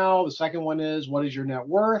you now? The second one is, what is your net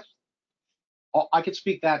worth? I could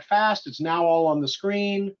speak that fast. It's now all on the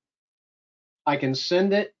screen. I can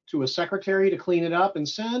send it to a secretary to clean it up and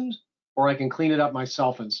send, or I can clean it up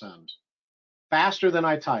myself and send. Faster than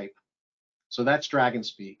I type. So that's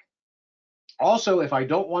DragonSpeak. Also, if I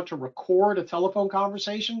don't want to record a telephone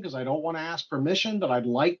conversation because I don't want to ask permission, but I'd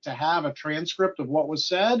like to have a transcript of what was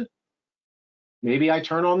said, maybe I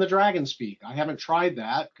turn on the DragonSpeak. I haven't tried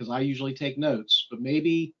that because I usually take notes, but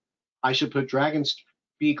maybe I should put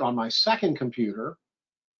DragonSpeak on my second computer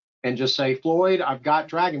and just say, Floyd, I've got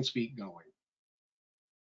DragonSpeak going.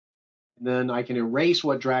 And then I can erase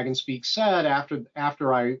what DragonSpeak said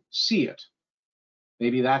after I see it.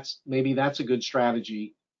 maybe that's a good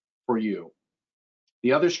strategy for you.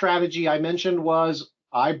 The other strategy I mentioned was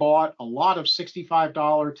I bought a lot of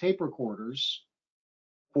 $65 tape recorders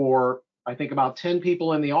for, I think, about 10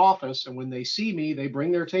 people in the office. And when they see me, they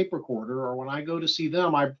bring their tape recorder, or when I go to see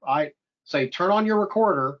them, I say, turn on your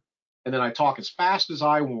recorder, and then I talk as fast as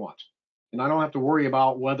I want. And I don't have to worry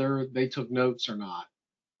about whether they took notes or not,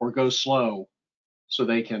 or go slow so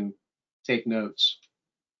they can take notes.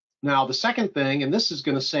 Now, the second thing, and this is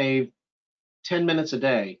going to save 10 minutes a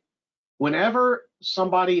day, whenever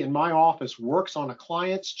somebody in my office works on a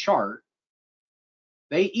client's chart,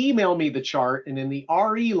 they email me the chart, and in the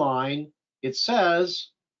RE line, it says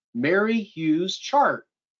Mary Hughes chart.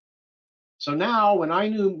 So now when I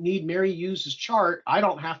need Mary Hughes's chart, I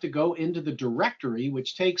don't have to go into the directory,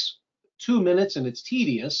 which takes 2 minutes and it's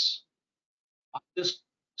tedious. I just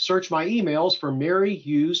search my emails for Mary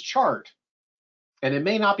Hughes chart. And it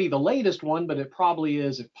may not be the latest one, but it probably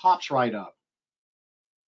is. It pops right up.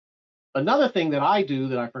 Another thing that I do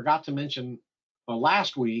that I forgot to mention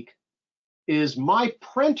last week is my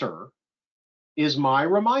printer is my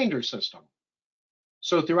reminder system.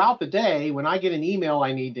 So throughout the day, when I get an email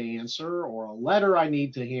I need to answer, or a letter I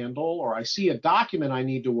need to handle, or I see a document I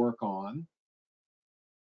need to work on,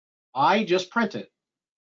 I just print it.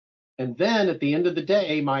 And then at the end of the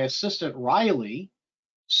day, my assistant Riley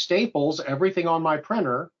staples everything on my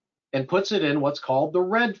printer and puts it in what's called the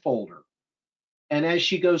red folder. And as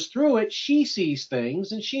she goes through it, she sees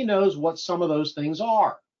things and she knows what some of those things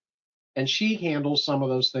are. And she handles some of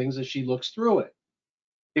those things as she looks through it.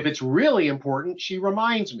 If it's really important, she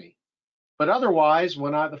reminds me. But otherwise,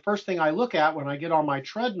 the first thing I look at when I get on my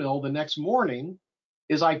treadmill the next morning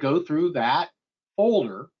is I go through that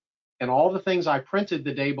folder and all the things I printed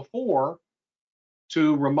the day before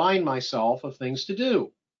to remind myself of things to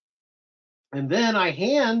do. And then I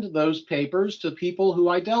hand those papers to people who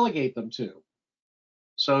I delegate them to.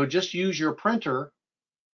 So just use your printer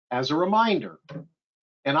as a reminder.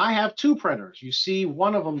 And I have 2 printers. You see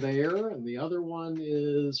one of them there, and the other one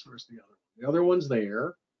is, where's the other one? The other one's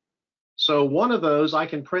there. So one of those I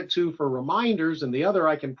can print to for reminders, and the other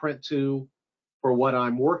I can print to for what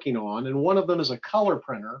I'm working on. And one of them is a color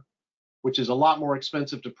printer, which is a lot more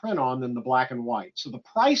expensive to print on than the black and white. So the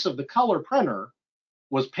price of the color printer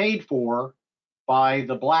was paid for by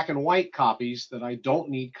the black and white copies that I don't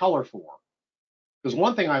need color for. Because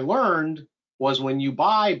one thing I learned was when you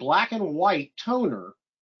buy black and white toner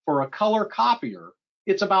for a color copier,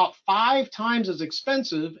 it's about 5 times as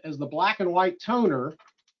expensive as the black and white toner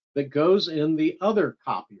that goes in the other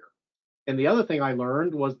copier. And the other thing I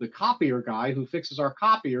learned was the copier guy who fixes our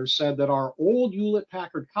copiers said that our old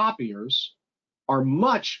Hewlett-Packard copiers are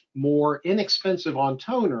much more inexpensive on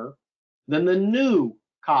toner than the new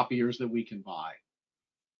copiers that we can buy.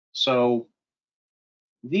 So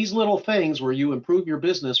these little things where you improve your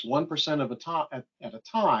business 1% of at a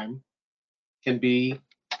time can be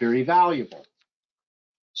very valuable.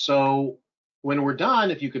 So when we're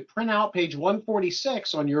done, if you could print out page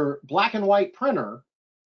 146 on your black and white printer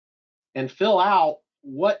and fill out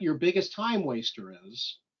what your biggest time waster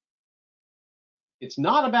is, it's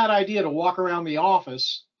not a bad idea to walk around the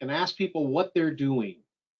office and ask people what they're doing.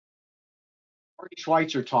 Marty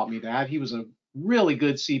Schweitzer taught me that. He was a really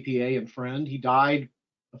good CPA and friend. He died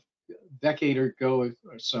a decade ago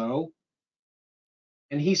or so.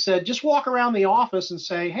 And he said, just walk around the office and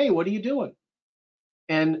say, hey, what are you doing?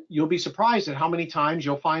 And you'll be surprised at how many times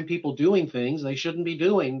you'll find people doing things they shouldn't be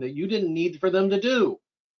doing that you didn't need for them to do.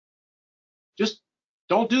 Just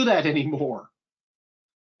don't do that anymore.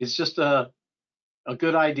 It's just a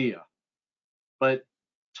good idea. But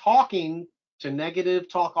talking to negative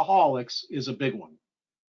talkaholics is a big one.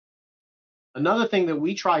 Another thing that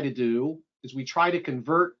we try to do is we try to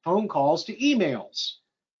convert phone calls to emails.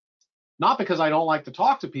 Not because I don't like to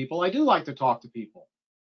talk to people. I do like to talk to people.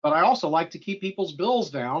 But I also like to keep people's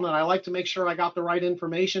bills down, and I like to make sure I got the right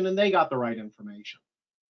information and they got the right information.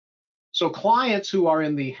 So clients who are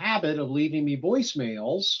in the habit of leaving me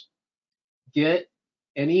voicemails get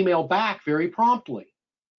an email back very promptly.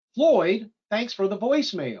 Floyd, thanks for the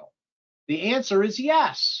voicemail. The answer is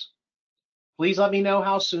yes. Please let me know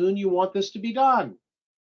how soon you want this to be done.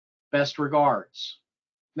 Best regards.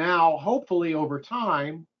 Now, hopefully over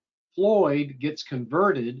time, Floyd gets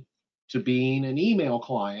converted to being an email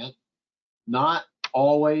client, not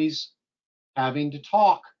always having to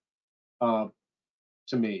talk to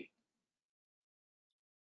me.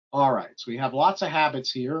 All right, so we have lots of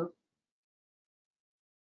habits here.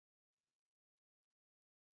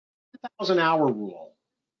 1,000-hour rule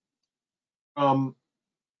from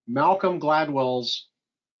Malcolm Gladwell's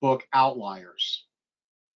book Outliers.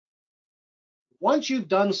 once you've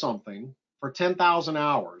done something for 10,000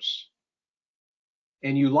 hours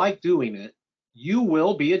and you like doing it, you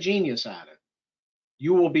will be a genius at it.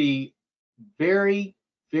 You will be very,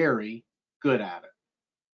 very good at it.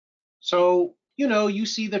 So, you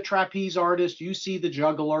see the trapeze artist, you see the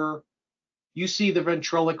juggler, you see the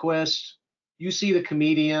ventriloquist, you see the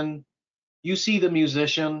comedian, you see the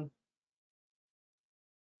musician.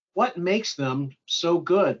 What makes them so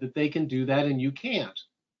good that they can do that and you can't?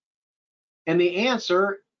 And the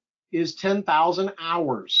answer is 10,000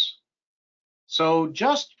 hours. So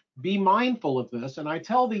just be mindful of this. And I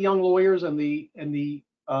tell the young lawyers and the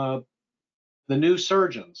new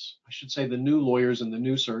surgeons, I should say the new lawyers and the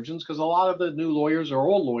new surgeons, because a lot of the new lawyers are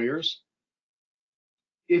old lawyers.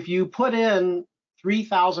 If you put in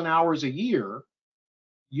 3,000 hours a year,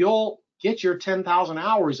 you'll get your 10,000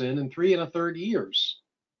 hours in 3 1/3 years.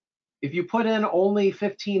 If you put in only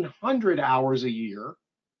 1,500 hours a year,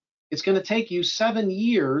 it's going to take you 7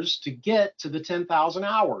 years to get to the 10,000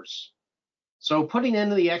 hours. So putting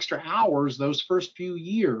in the extra hours those first few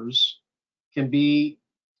years can be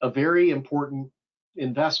a very important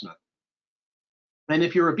investment. And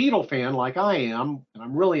if you're a Beatle fan like I am, and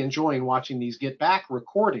I'm really enjoying watching these Get Back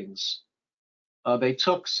recordings, they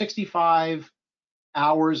took 65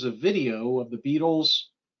 hours of video of the Beatles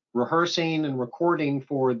rehearsing and recording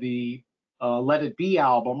for the Let It Be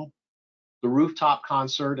album, the Rooftop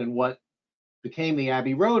concert, and what became the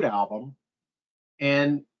Abbey Road album.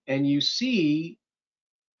 And you see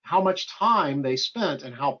how much time they spent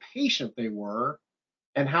and how patient they were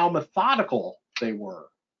and how methodical they were.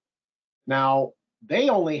 Now, they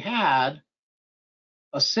only had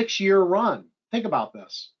a 6-year run. Think about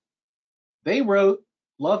this. They wrote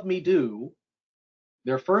Love Me Do,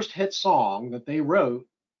 their first hit song that they wrote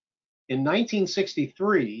in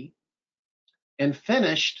 1963, and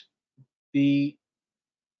finished the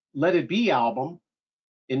Let It Be album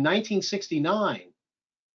in 1969.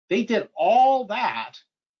 They did all that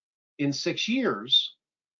in 6 years,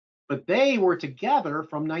 but they were together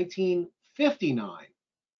from 1959.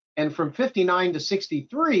 And from 59 to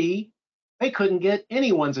 63, they couldn't get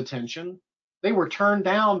anyone's attention. They were turned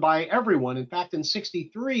down by everyone. In fact, in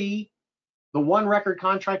 63, the one record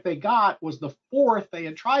contract they got was the 4th they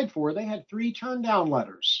had tried for. They had 3 turn down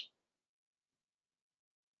letters.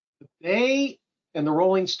 They and the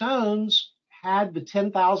Rolling Stones had the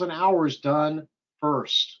 10,000 hours done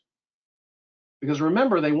first. Because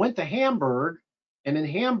remember, they went to Hamburg, and in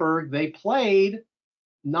Hamburg, they played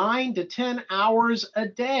 9 to 10 hours a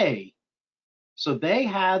day. So they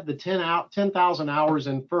had the 10,000 hours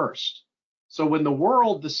in first. So when the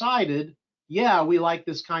world decided, yeah, we like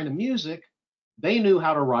this kind of music, they knew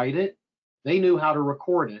how to write it, they knew how to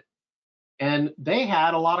record it, and they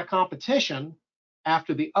had a lot of competition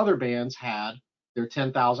after the other bands had their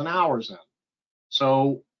 10,000 hours in.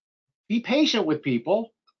 So be patient with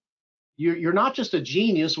people. You're not just a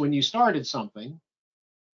genius when you started something.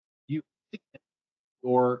 You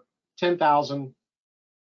your 10,000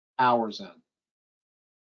 hours in.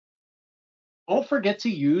 Don't forget to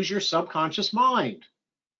use your subconscious mind.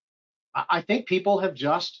 I think people have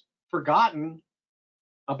just forgotten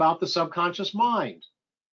about the subconscious mind.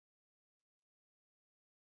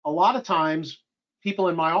 A lot of times, people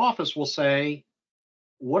in my office will say,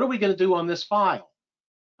 what are we going to do on this file?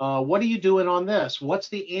 What are you doing on this? What's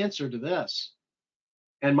the answer to this?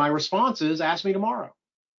 And my response is, ask me tomorrow.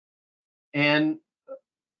 And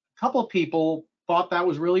a couple of people thought that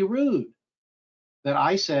was really rude, that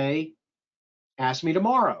I say, ask me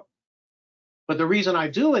tomorrow. But the reason I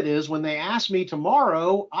do it is when they ask me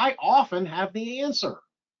tomorrow, I often have the answer.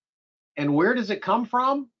 And where does it come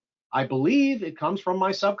from? I believe it comes from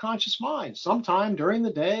my subconscious mind. Sometime during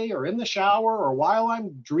the day or in the shower or while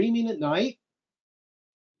I'm dreaming at night,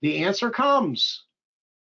 the answer comes.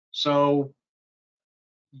 So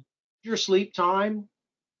your sleep time,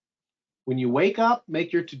 when you wake up,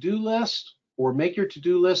 make your to-do list, or make your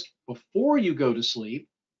to-do list before you go to sleep.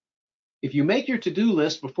 If you make your to-do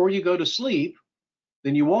list before you go to sleep,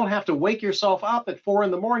 then you won't have to wake yourself up at 4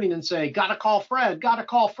 in the morning and say, gotta call Fred,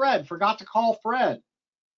 forgot to call Fred.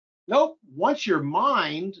 Nope. Once your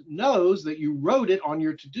mind knows that you wrote it on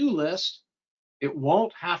your to-do list, it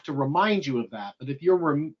won't have to remind you of that. But if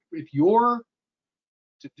your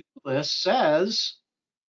to-do list says,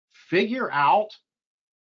 figure out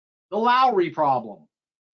the Lowry problem,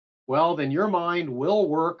 well, then your mind will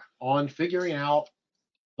work on figuring out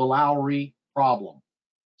the Lowry problem.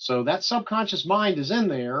 So that subconscious mind is in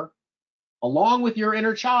there, along with your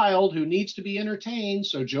inner child who needs to be entertained.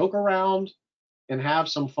 So joke around and have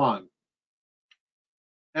some fun.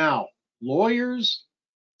 Now, lawyers,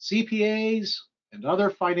 CPAs, and other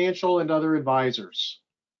financial and other advisors.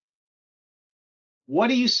 What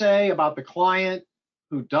do you say about the client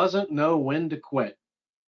who doesn't know when to quit?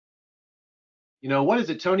 You know, what is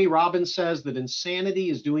it? Tony Robbins says that insanity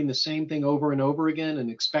is doing the same thing over and over again and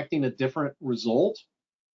expecting a different result.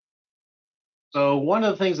 So one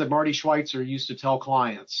of the things that Marty Schweitzer used to tell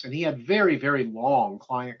clients, and he had very, very long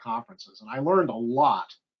client conferences, and I learned a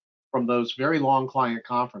lot from those very long client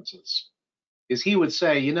conferences, is he would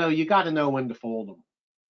say, you know, you got to know when to fold them.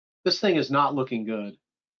 This thing is not looking good.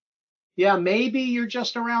 Yeah, maybe you're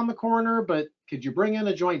just around the corner, but could you bring in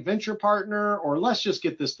a joint venture partner, or let's just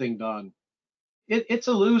get this thing done? It's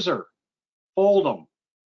a loser. Fold them.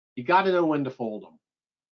 You got to know when to fold them.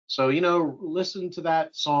 So, you know, listen to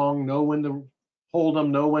that song, know when to hold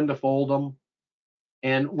them, know when to fold them.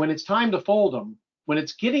 And when it's time to fold them, when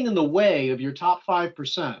it's getting in the way of your top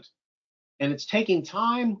 5%, and it's taking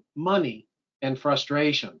time, money, and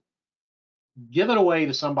frustration, give it away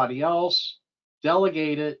to somebody else,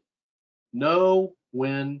 delegate it, know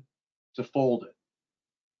when to fold it.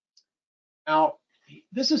 Now,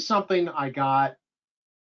 this is something I got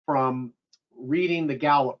from reading the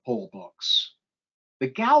Gallup poll books. The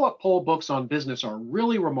Gallup poll books on business are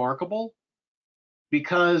really remarkable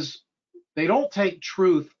because they don't take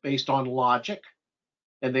truth based on logic,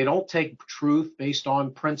 and they don't take truth based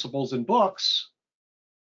on principles and books.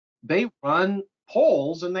 They run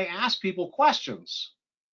polls and they ask people questions,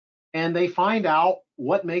 and they find out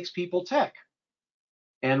what makes people tick.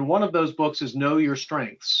 And one of those books is Know Your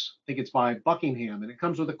Strengths. I think it's by Buckingham, and it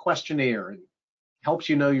comes with a questionnaire and helps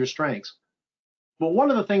you know your strengths. But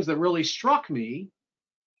one of the things that really struck me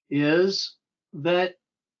is that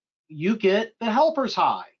you get the helper's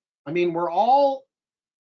high. I mean, we're all,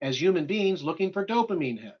 as human beings, looking for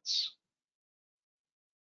dopamine hits.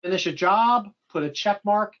 Finish a job, put a check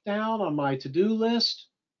mark down on my to-do list,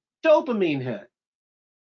 dopamine hit.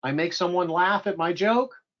 I make someone laugh at my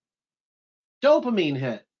joke, dopamine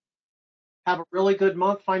hit. Have a really good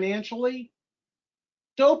month financially,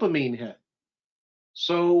 dopamine hit.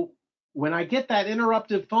 So when I get that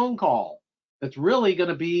interruptive phone call, that's really going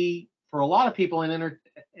to be, for a lot of people, an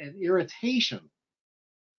irritation.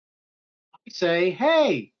 I say,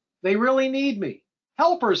 hey, they really need me.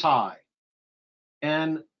 Helper's high.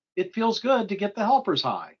 And it feels good to get the helper's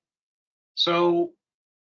high. So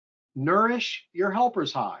nourish your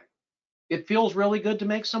helper's high. It feels really good to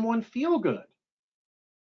make someone feel good.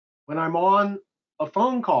 When I'm on a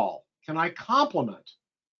phone call, can I compliment?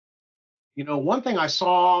 You know, one thing I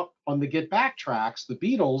saw on the Get Back tracks, the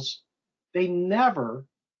Beatles, they never,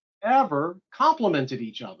 ever complimented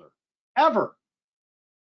each other, ever.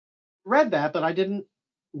 Read that, but I didn't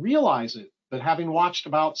realize it. But having watched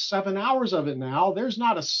about 7 hours of it now, there's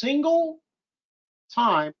not a single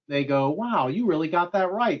time they go, wow, you really got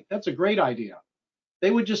that right. That's a great idea.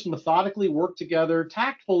 They would just methodically work together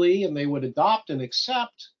tactfully, and they would adopt and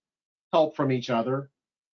accept help from each other,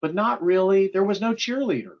 but not really. There was no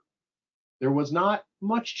cheerleader. There was not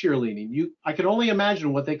much cheerleading. I could only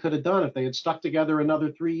imagine what they could have done if they had stuck together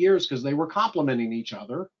another 3 years, because they were complimenting each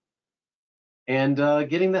other and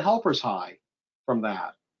getting the helpers high from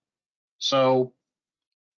that. So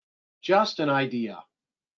just an idea.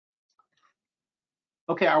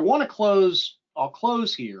 Okay, I want to close. I'll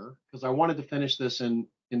close here because I wanted to finish this in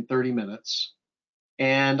 30 minutes.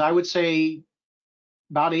 And I would say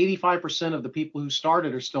about 85% of the people who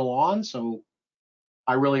started are still on, so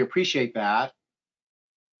I really appreciate that.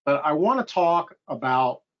 But I want to talk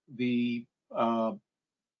about the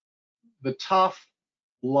tough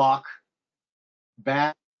luck,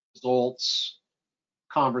 bad results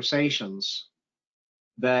conversations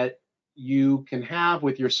that you can have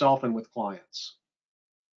with yourself and with clients.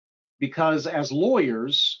 Because as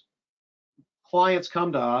lawyers, clients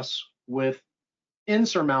come to us with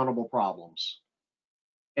insurmountable problems.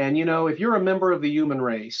 And you know, if you're a member of the human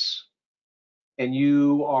race and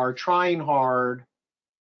you are trying hard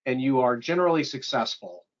and you are generally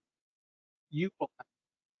successful, you will have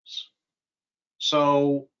problems.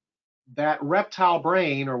 So that reptile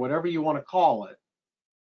brain, or whatever you want to call it,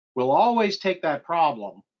 will always take that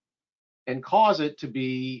problem and cause it to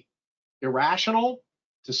be irrational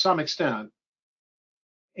to some extent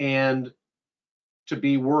and to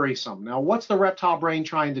be worrisome. Now, what's the reptile brain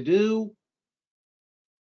trying to do?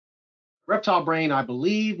 Reptile brain, I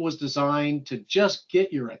believe, was designed to just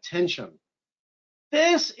get your attention.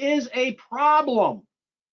 This is a problem.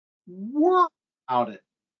 Worry about it.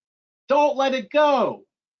 Don't let it go.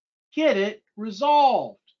 Get it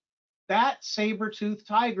resolved. That saber-toothed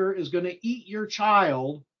tiger is going to eat your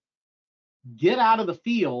child. Get out of the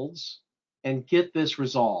fields and get this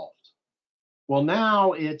resolved. Well,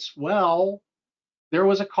 now it's, well, there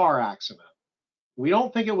was a car accident. We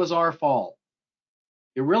don't think it was our fault.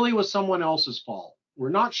 It really was someone else's fault. We're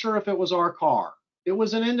not sure if it was our car. It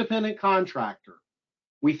was an independent contractor.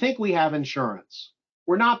 We think we have insurance.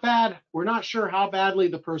 We're not sure how badly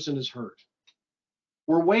the person is hurt.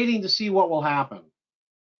 We're waiting to see what will happen.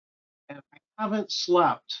 And I haven't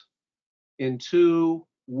slept in 2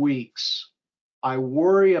 weeks. I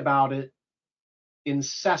worry about it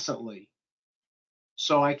incessantly.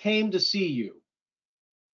 So I came to see you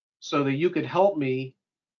so that you could help me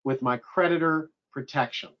with my creditor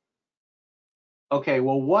protection. Okay,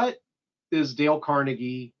 well, what does Dale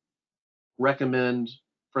Carnegie recommend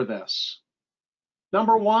for this?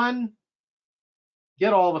 Number one,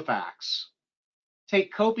 get all the facts.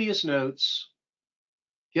 Take copious notes.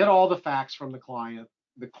 Get all the facts from the client.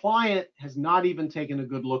 The client has not even taken a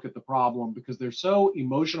good look at the problem because they're so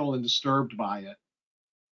emotional and disturbed by it.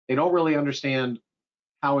 They don't really understand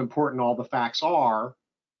how important all the facts are,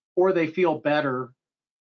 or they feel better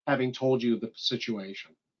having told you the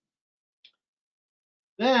situation.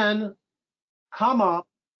 Then come up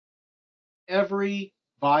every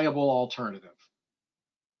viable alternative.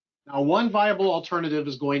 Now, one viable alternative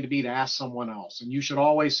is going to be to ask someone else. And you should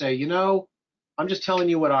always say, you know, I'm just telling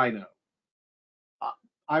you what I know.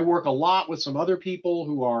 I work a lot with some other people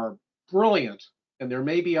who are brilliant, and there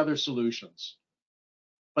may be other solutions.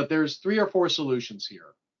 But there's 3 or 4 solutions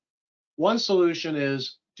here. One solution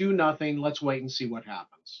is do nothing, let's wait and see what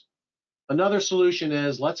happens. Another solution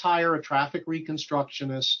is let's hire a traffic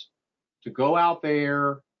reconstructionist to go out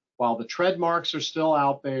there while the tread marks are still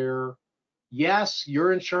out there. Yes,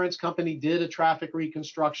 your insurance company did a traffic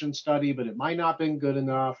reconstruction study, but it might not have been good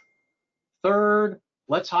enough. Third,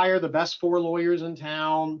 let's hire the best 4 lawyers in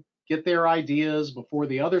town, get their ideas before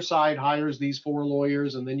the other side hires these 4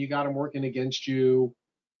 lawyers, and then you got them working against you.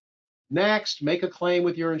 Next, make a claim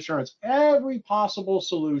with your insurance. Every possible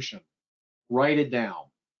solution, write it down.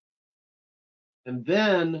 And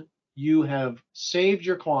then you have saved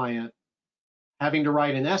your client having to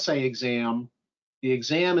write an essay exam. The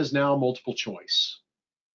exam is now multiple choice.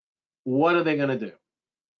 What are they going to do?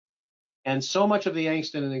 And so much of the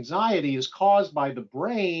angst and anxiety is caused by the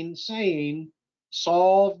brain saying,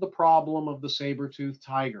 solve the problem of the saber-toothed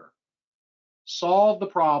tiger. Solve the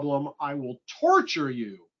problem. I will torture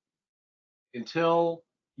you until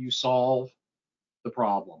you solve the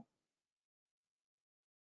problem.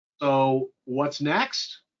 So what's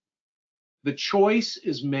next? The choice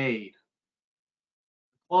is made.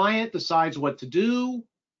 The client decides what to do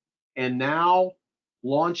and now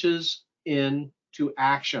launches into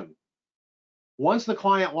action. Once the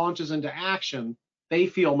client launches into action, they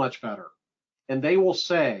feel much better. And they will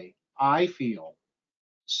say, I feel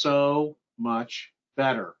so much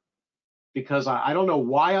better because I don't know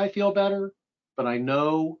why I feel better, but I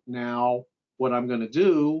know now what I'm going to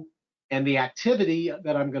do. And the activity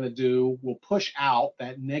that I'm going to do will push out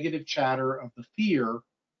that negative chatter of the fear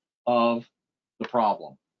of the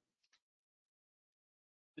problem.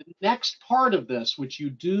 The next part of this, which you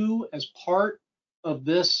do as part of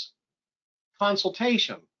this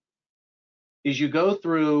consultation, is you go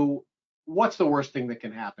through what's the worst thing that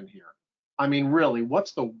can happen here. I mean, really,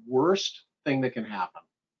 what's the worst thing that can happen?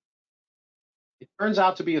 It turns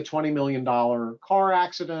out to be a $20 million car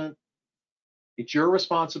accident. It's your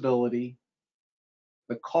responsibility.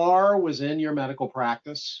 The car was in your medical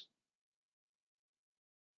practice.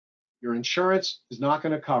 Your insurance is not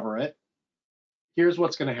going to cover it. Here's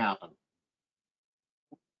what's going to happen.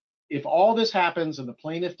 If all this happens and the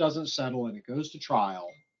plaintiff doesn't settle and it goes to trial,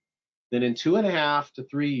 then in 2.5 to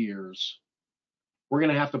 3 years, we're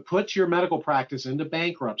going to have to put your medical practice into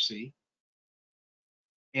bankruptcy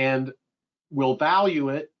and we'll value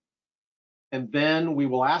it. And then we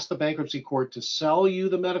will ask the bankruptcy court to sell you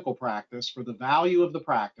the medical practice for the value of the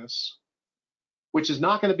practice, which is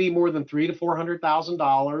not going to be more than $300,000 to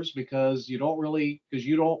 $400,000 because you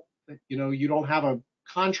don't have a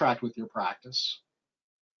contract with your practice.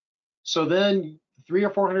 So then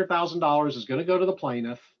 $300,000 or $400,000 is going to go to the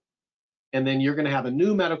plaintiff, and then you're going to have a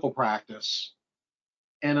new medical practice.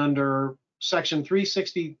 And under Section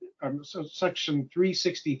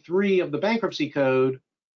 363 of the Bankruptcy Code,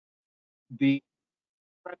 the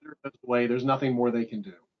creditor goes away. There's nothing more they can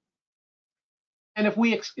do. And if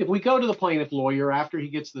we go to the plaintiff lawyer after he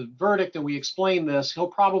gets the verdict and we explain this, he'll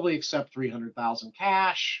probably accept $300,000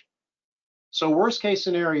 cash. So worst case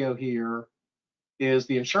scenario here is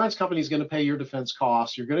the insurance company is going to pay your defense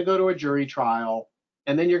costs. You're going to go to a jury trial,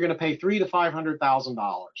 and then you're going to pay $300,000 to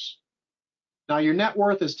 $500,000. Now your net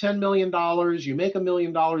worth is $10 million. You make $1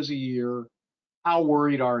 million a year. How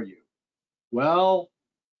worried are you? Well,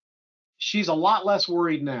 she's a lot less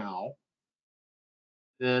worried now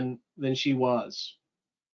than she was.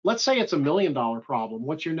 Let's say it's $1 million problem.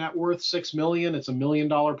 What's your net worth? 6 million. It's $1 million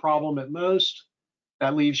problem at most.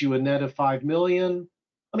 That leaves you a net of 5 million.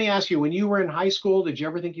 Let me ask you, when you were in high school, did you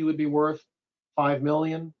ever think you would be worth 5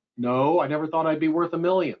 million? No, I never thought I'd be worth $1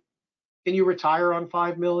 million. Can you retire on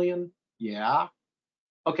 5 million? Yeah.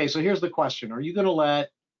 Okay, so here's the question. Are you going to let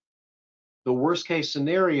the worst case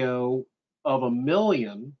scenario of $1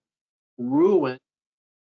 million ruin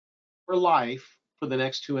your life for the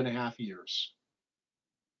next 2.5 years?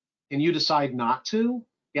 And you decide not to?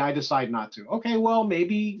 Yeah, I decide not to. Okay, well,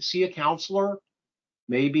 maybe see a counselor.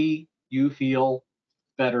 Maybe you feel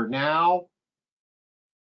better now.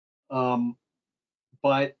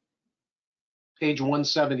 But page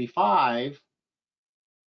 175,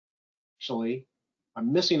 actually,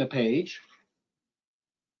 I'm missing a page.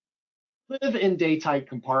 Live in day-tight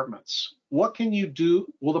compartments. What can you do?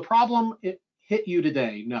 Will the problem hit you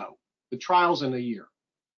today? No. The trial's in a year.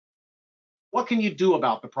 What can you do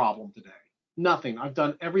about the problem today? Nothing. I've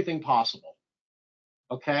done everything possible.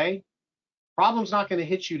 Okay? Problem's not going to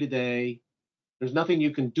hit you today. There's nothing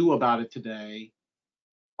you can do about it today.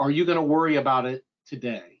 Are you going to worry about it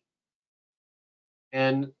today?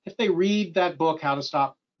 And if they read that book, How to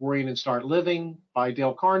Stop Worrying and Start Living by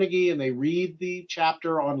Dale Carnegie, and they read the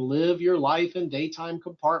chapter on live your life in daytime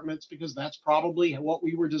compartments, because that's probably what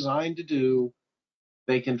we were designed to do,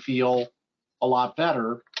 they can feel a lot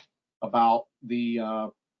better about the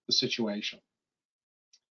situation.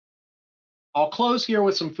 I'll close here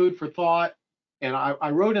with some food for thought. And I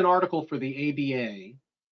wrote an article for the ABA.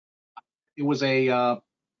 It was a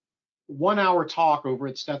 1-hour talk over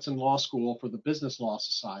at Stetson Law School for the Business Law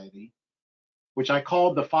Society, which I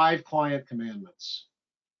called the 5 Client Commandments.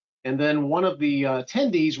 And then one of the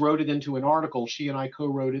attendees wrote it into an article. She and I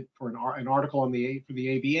co-wrote it for an article for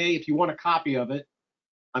the ABA. If you want a copy of it,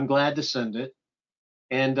 I'm glad to send it.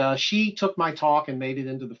 And she took my talk and made it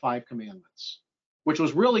into the 5 Commandments, which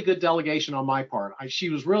was really good delegation on my part. She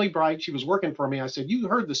was really bright. She was working for me. I said, you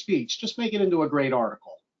heard the speech. Just make it into a great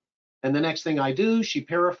article. And the next thing I do, she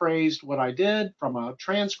paraphrased what I did from a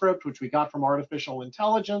transcript, which we got from artificial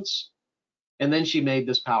intelligence. And then she made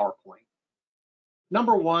this PowerPoint.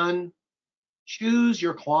 Number 1, choose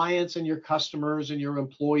your clients and your customers and your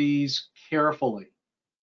employees carefully.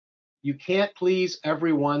 You can't please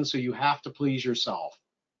everyone, so you have to please yourself.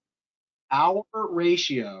 Our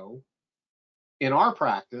ratio in our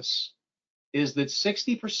practice is that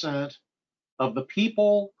 60% of the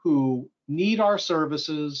people who need our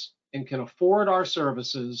services and can afford our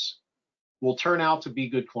services will turn out to be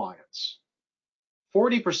good clients.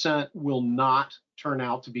 40% will not turn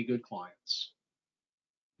out to be good clients.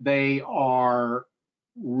 They are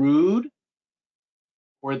rude,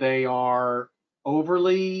 or they are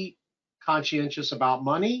overly conscientious about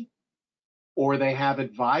money, or they have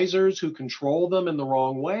advisors who control them in the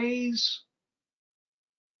wrong ways,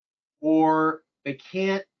 or they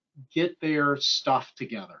can't get their stuff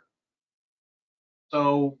together.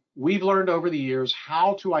 So we've learned over the years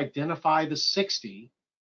how to identify the 60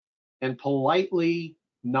 and politely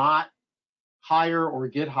not hire or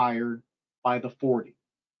get hired by the 40.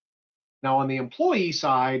 Now, on the employee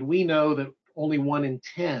side, we know that only 1 in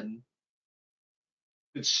 10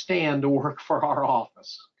 could stand to work for our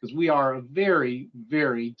office, because we are a very,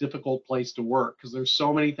 very difficult place to work, because there's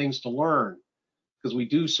so many things to learn, because we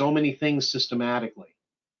do so many things systematically.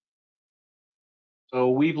 So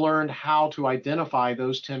we've learned how to identify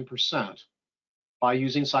those 10% by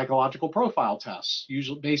using psychological profile tests,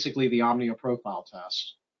 usually basically the Omnia profile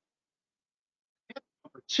test.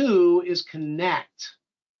 Number 2 is connect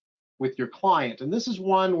with your client. And this is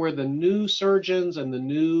one where the new surgeons and the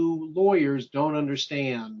new lawyers don't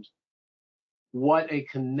understand what a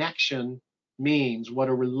connection means, what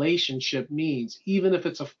a relationship means, even if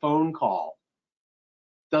it's a phone call.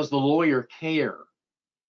 Does the lawyer care?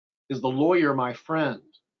 Is the lawyer my friend?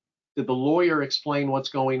 Did the lawyer explain what's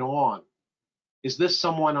going on? Is this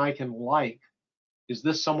someone I can like? Is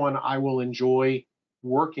this someone I will enjoy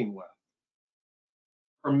working with?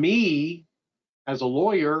 For me, as a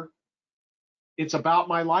lawyer, it's about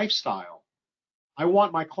my lifestyle. I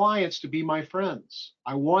want my clients to be my friends.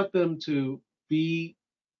 I want them to be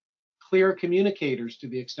clear communicators to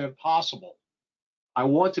the extent possible. I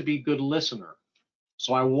want to be a good listener.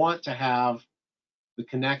 So I want to have the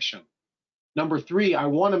connection. Number 3, I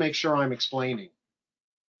want to make sure I'm explaining.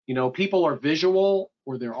 You know, people are visual,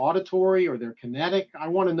 or they're auditory, or they're kinetic. I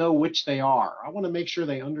want to know which they are. I want to make sure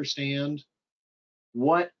they understand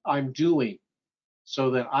what I'm doing,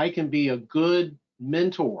 so that I can be a good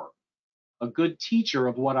mentor, a good teacher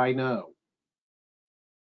of what I know.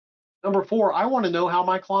 Number 4, I want to know how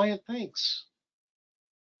my client thinks.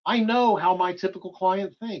 I know how my typical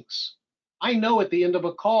client thinks. I know at the end of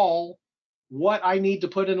a call what I need to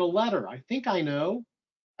put in a letter. I think I know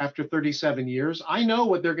after 37 years. I know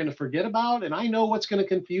what they're going to forget about, and I know what's going to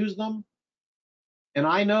confuse them. And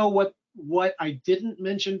I know what I didn't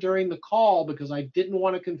mention during the call because I didn't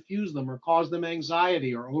want to confuse them or cause them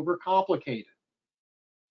anxiety or overcomplicate it.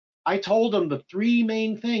 I told them the three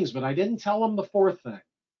main things, but I didn't tell them the fourth thing.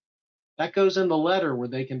 That goes in the letter where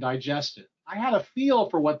they can digest it. I had a feel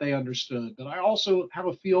for what they understood, but I also have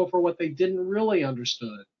a feel for what they didn't really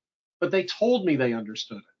understood, but they told me they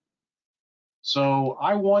understood it. So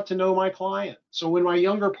I want to know my client. So when my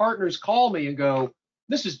younger partners call me and go,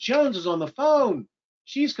 Mrs. Jones is on the phone.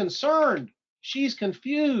 She's concerned. She's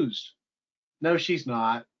confused. No, she's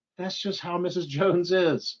not. That's just how Mrs. Jones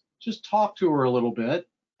is. Just talk to her a little bit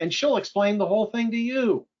and she'll explain the whole thing to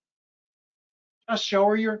you. Just show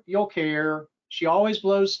her you'll care. She always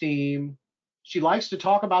blows steam. She likes to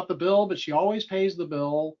talk about the bill, but she always pays the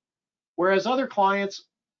bill. Whereas other clients,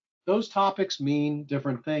 those topics mean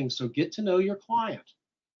different things. So get to know your client.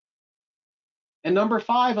 And number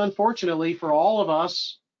 5, unfortunately, for all of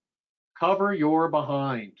us, cover your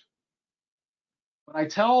behind. What I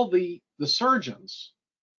tell the surgeons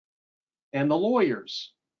and the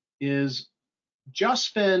lawyers is just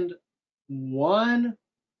spend one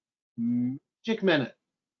magic minute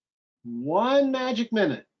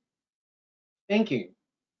thinking,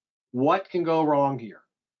 what can go wrong here?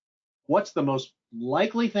 What's the most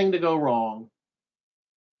likely thing to go wrong?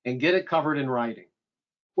 And get it covered in writing.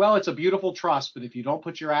 Well, it's a beautiful trust, but if you don't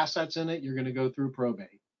put your assets in it, you're going to go through probate.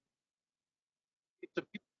 It's a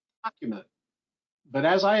beautiful document. But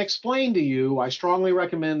as I explained to you, I strongly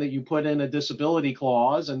recommend that you put in a disability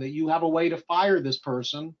clause and that you have a way to fire this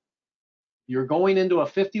person. You're going into a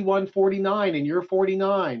 5149 and you're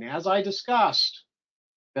 49. As I discussed,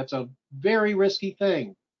 that's a very risky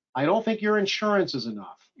thing. I don't think your insurance is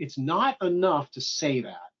enough. It's not enough to say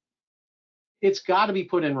that. It's got to be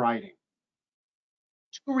put in writing.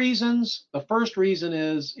 2 reasons. The first reason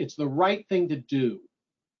is it's the right thing to do.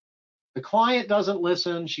 The client doesn't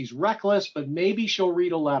listen. She's reckless, but maybe she'll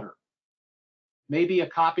read a letter. Maybe a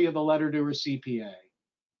copy of the letter to her CPA.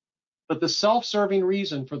 But the self-serving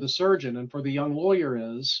reason for the surgeon and for the young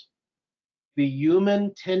lawyer is the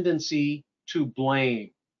human tendency to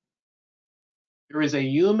blame. There is a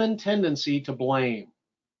human tendency to blame.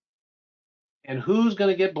 And who's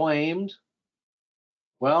going to get blamed?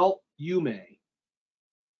 Well, you may.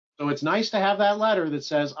 So it's nice to have that letter that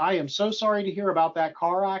says, I am so sorry to hear about that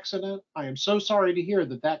car accident. I am so sorry to hear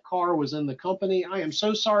that that car was in the company. I am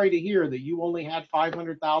so sorry to hear that you only had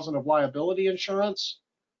 $500,000 of liability insurance.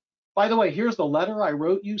 By the way, here's the letter I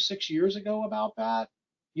wrote you 6 years ago about that.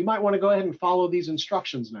 You might want to go ahead and follow these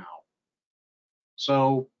instructions now.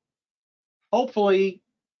 So hopefully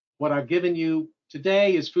what I've given you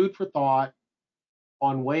today is food for thought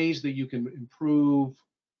on ways that you can improve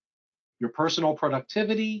your personal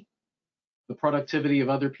productivity, the productivity of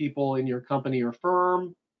other people in your company or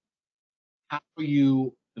firm, how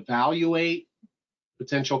you evaluate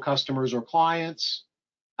potential customers or clients,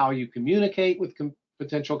 how you communicate with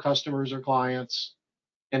potential customers or clients,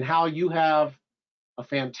 and how you have a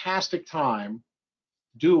fantastic time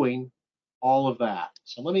doing all of that.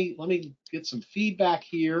 So let me get some feedback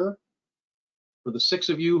here for the 6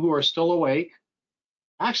 of you who are still awake.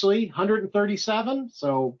 Actually, 137.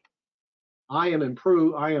 So I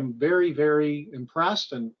am very, very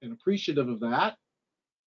impressed and appreciative of that.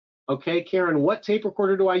 Okay, Karen, what tape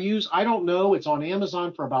recorder do I use? I don't know. It's on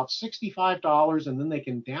Amazon for about $65, and then they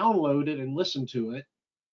can download it and listen to it.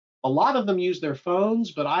 A lot of them use their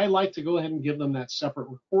phones, but I like to go ahead and give them that separate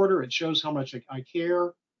recorder. It shows how much I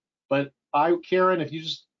care. But Karen, if you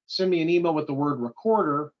just send me an email with the word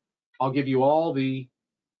recorder, I'll give you all the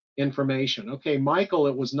information. Okay, Michael,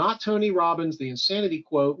 it was not Tony Robbins. The insanity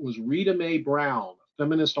quote was Rita Mae Brown, a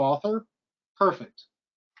feminist author. Perfect.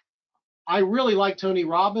 I really like Tony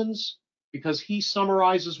Robbins because he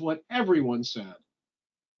summarizes what everyone said.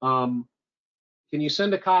 Can you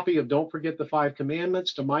send a copy of Don't Forget the 5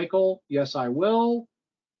 Commandments to Michael? Yes, I will.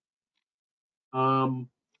 Let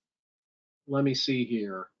me see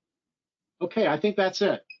here. Okay, I think that's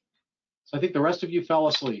it. So I think the rest of you fell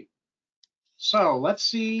asleep. So let's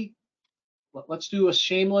see. Let's do a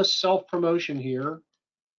shameless self-promotion here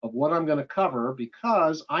of what I'm going to cover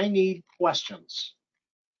because I need questions.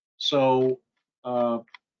 So I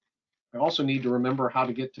also need to remember how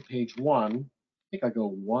to get to page 1. I think I go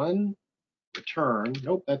 1, return.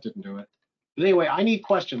 Nope, that didn't do it. But anyway, I need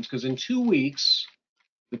questions because in 2 weeks,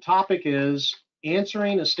 the topic is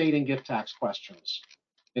answering estate and gift tax questions.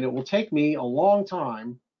 And it will take me a long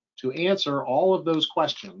time to answer all of those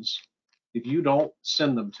questions if you don't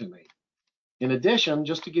send them to me. In addition,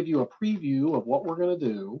 just to give you a preview of what we're going to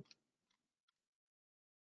do,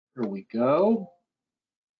 here we go.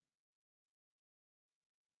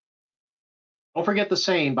 Don't forget the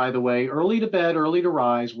saying, by the way, early to bed, early to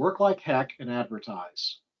rise, work like heck, and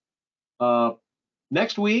advertise.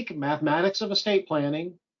 Next week, Mathematics of Estate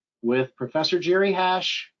Planning with Professor Jerry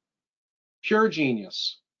Hash, pure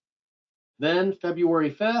genius. Then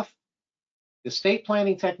February 5th, estate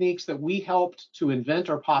planning techniques that we helped to invent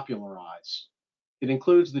or popularize. It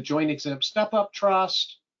includes the joint exempt step-up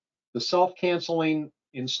trust, the self-canceling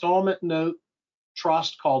installment note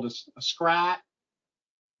trust called a SCRAT,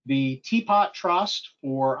 the teapot trust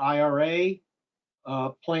for IRA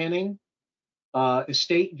planning,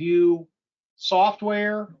 estate view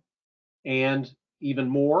software, and even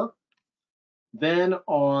more. Then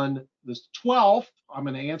on the 12th, I'm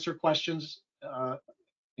going to answer questions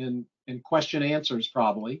in question answers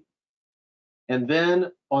probably. And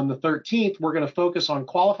then on the 13th, we're going to focus on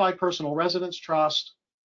qualified personal residence trust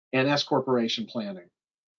and S corporation planning.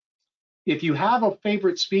 If you have a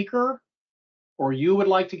favorite speaker or you would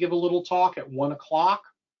like to give a little talk at 1 o'clock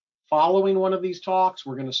following one of these talks,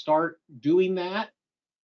 we're going to start doing that,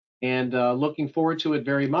 and looking forward to it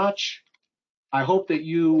very much. I hope that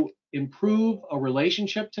you improve a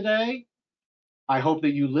relationship today. I hope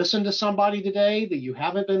that you listen to somebody today that you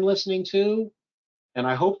haven't been listening to, and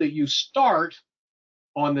I hope that you start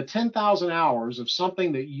on the 10,000 hours of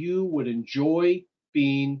something that you would enjoy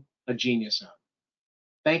being a genius in.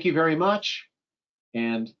 Thank you very much.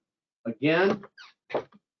 And again,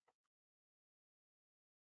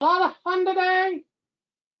 A lot of fun today.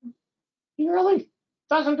 He really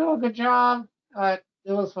doesn't do a good job, but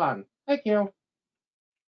it was fun. Thank you.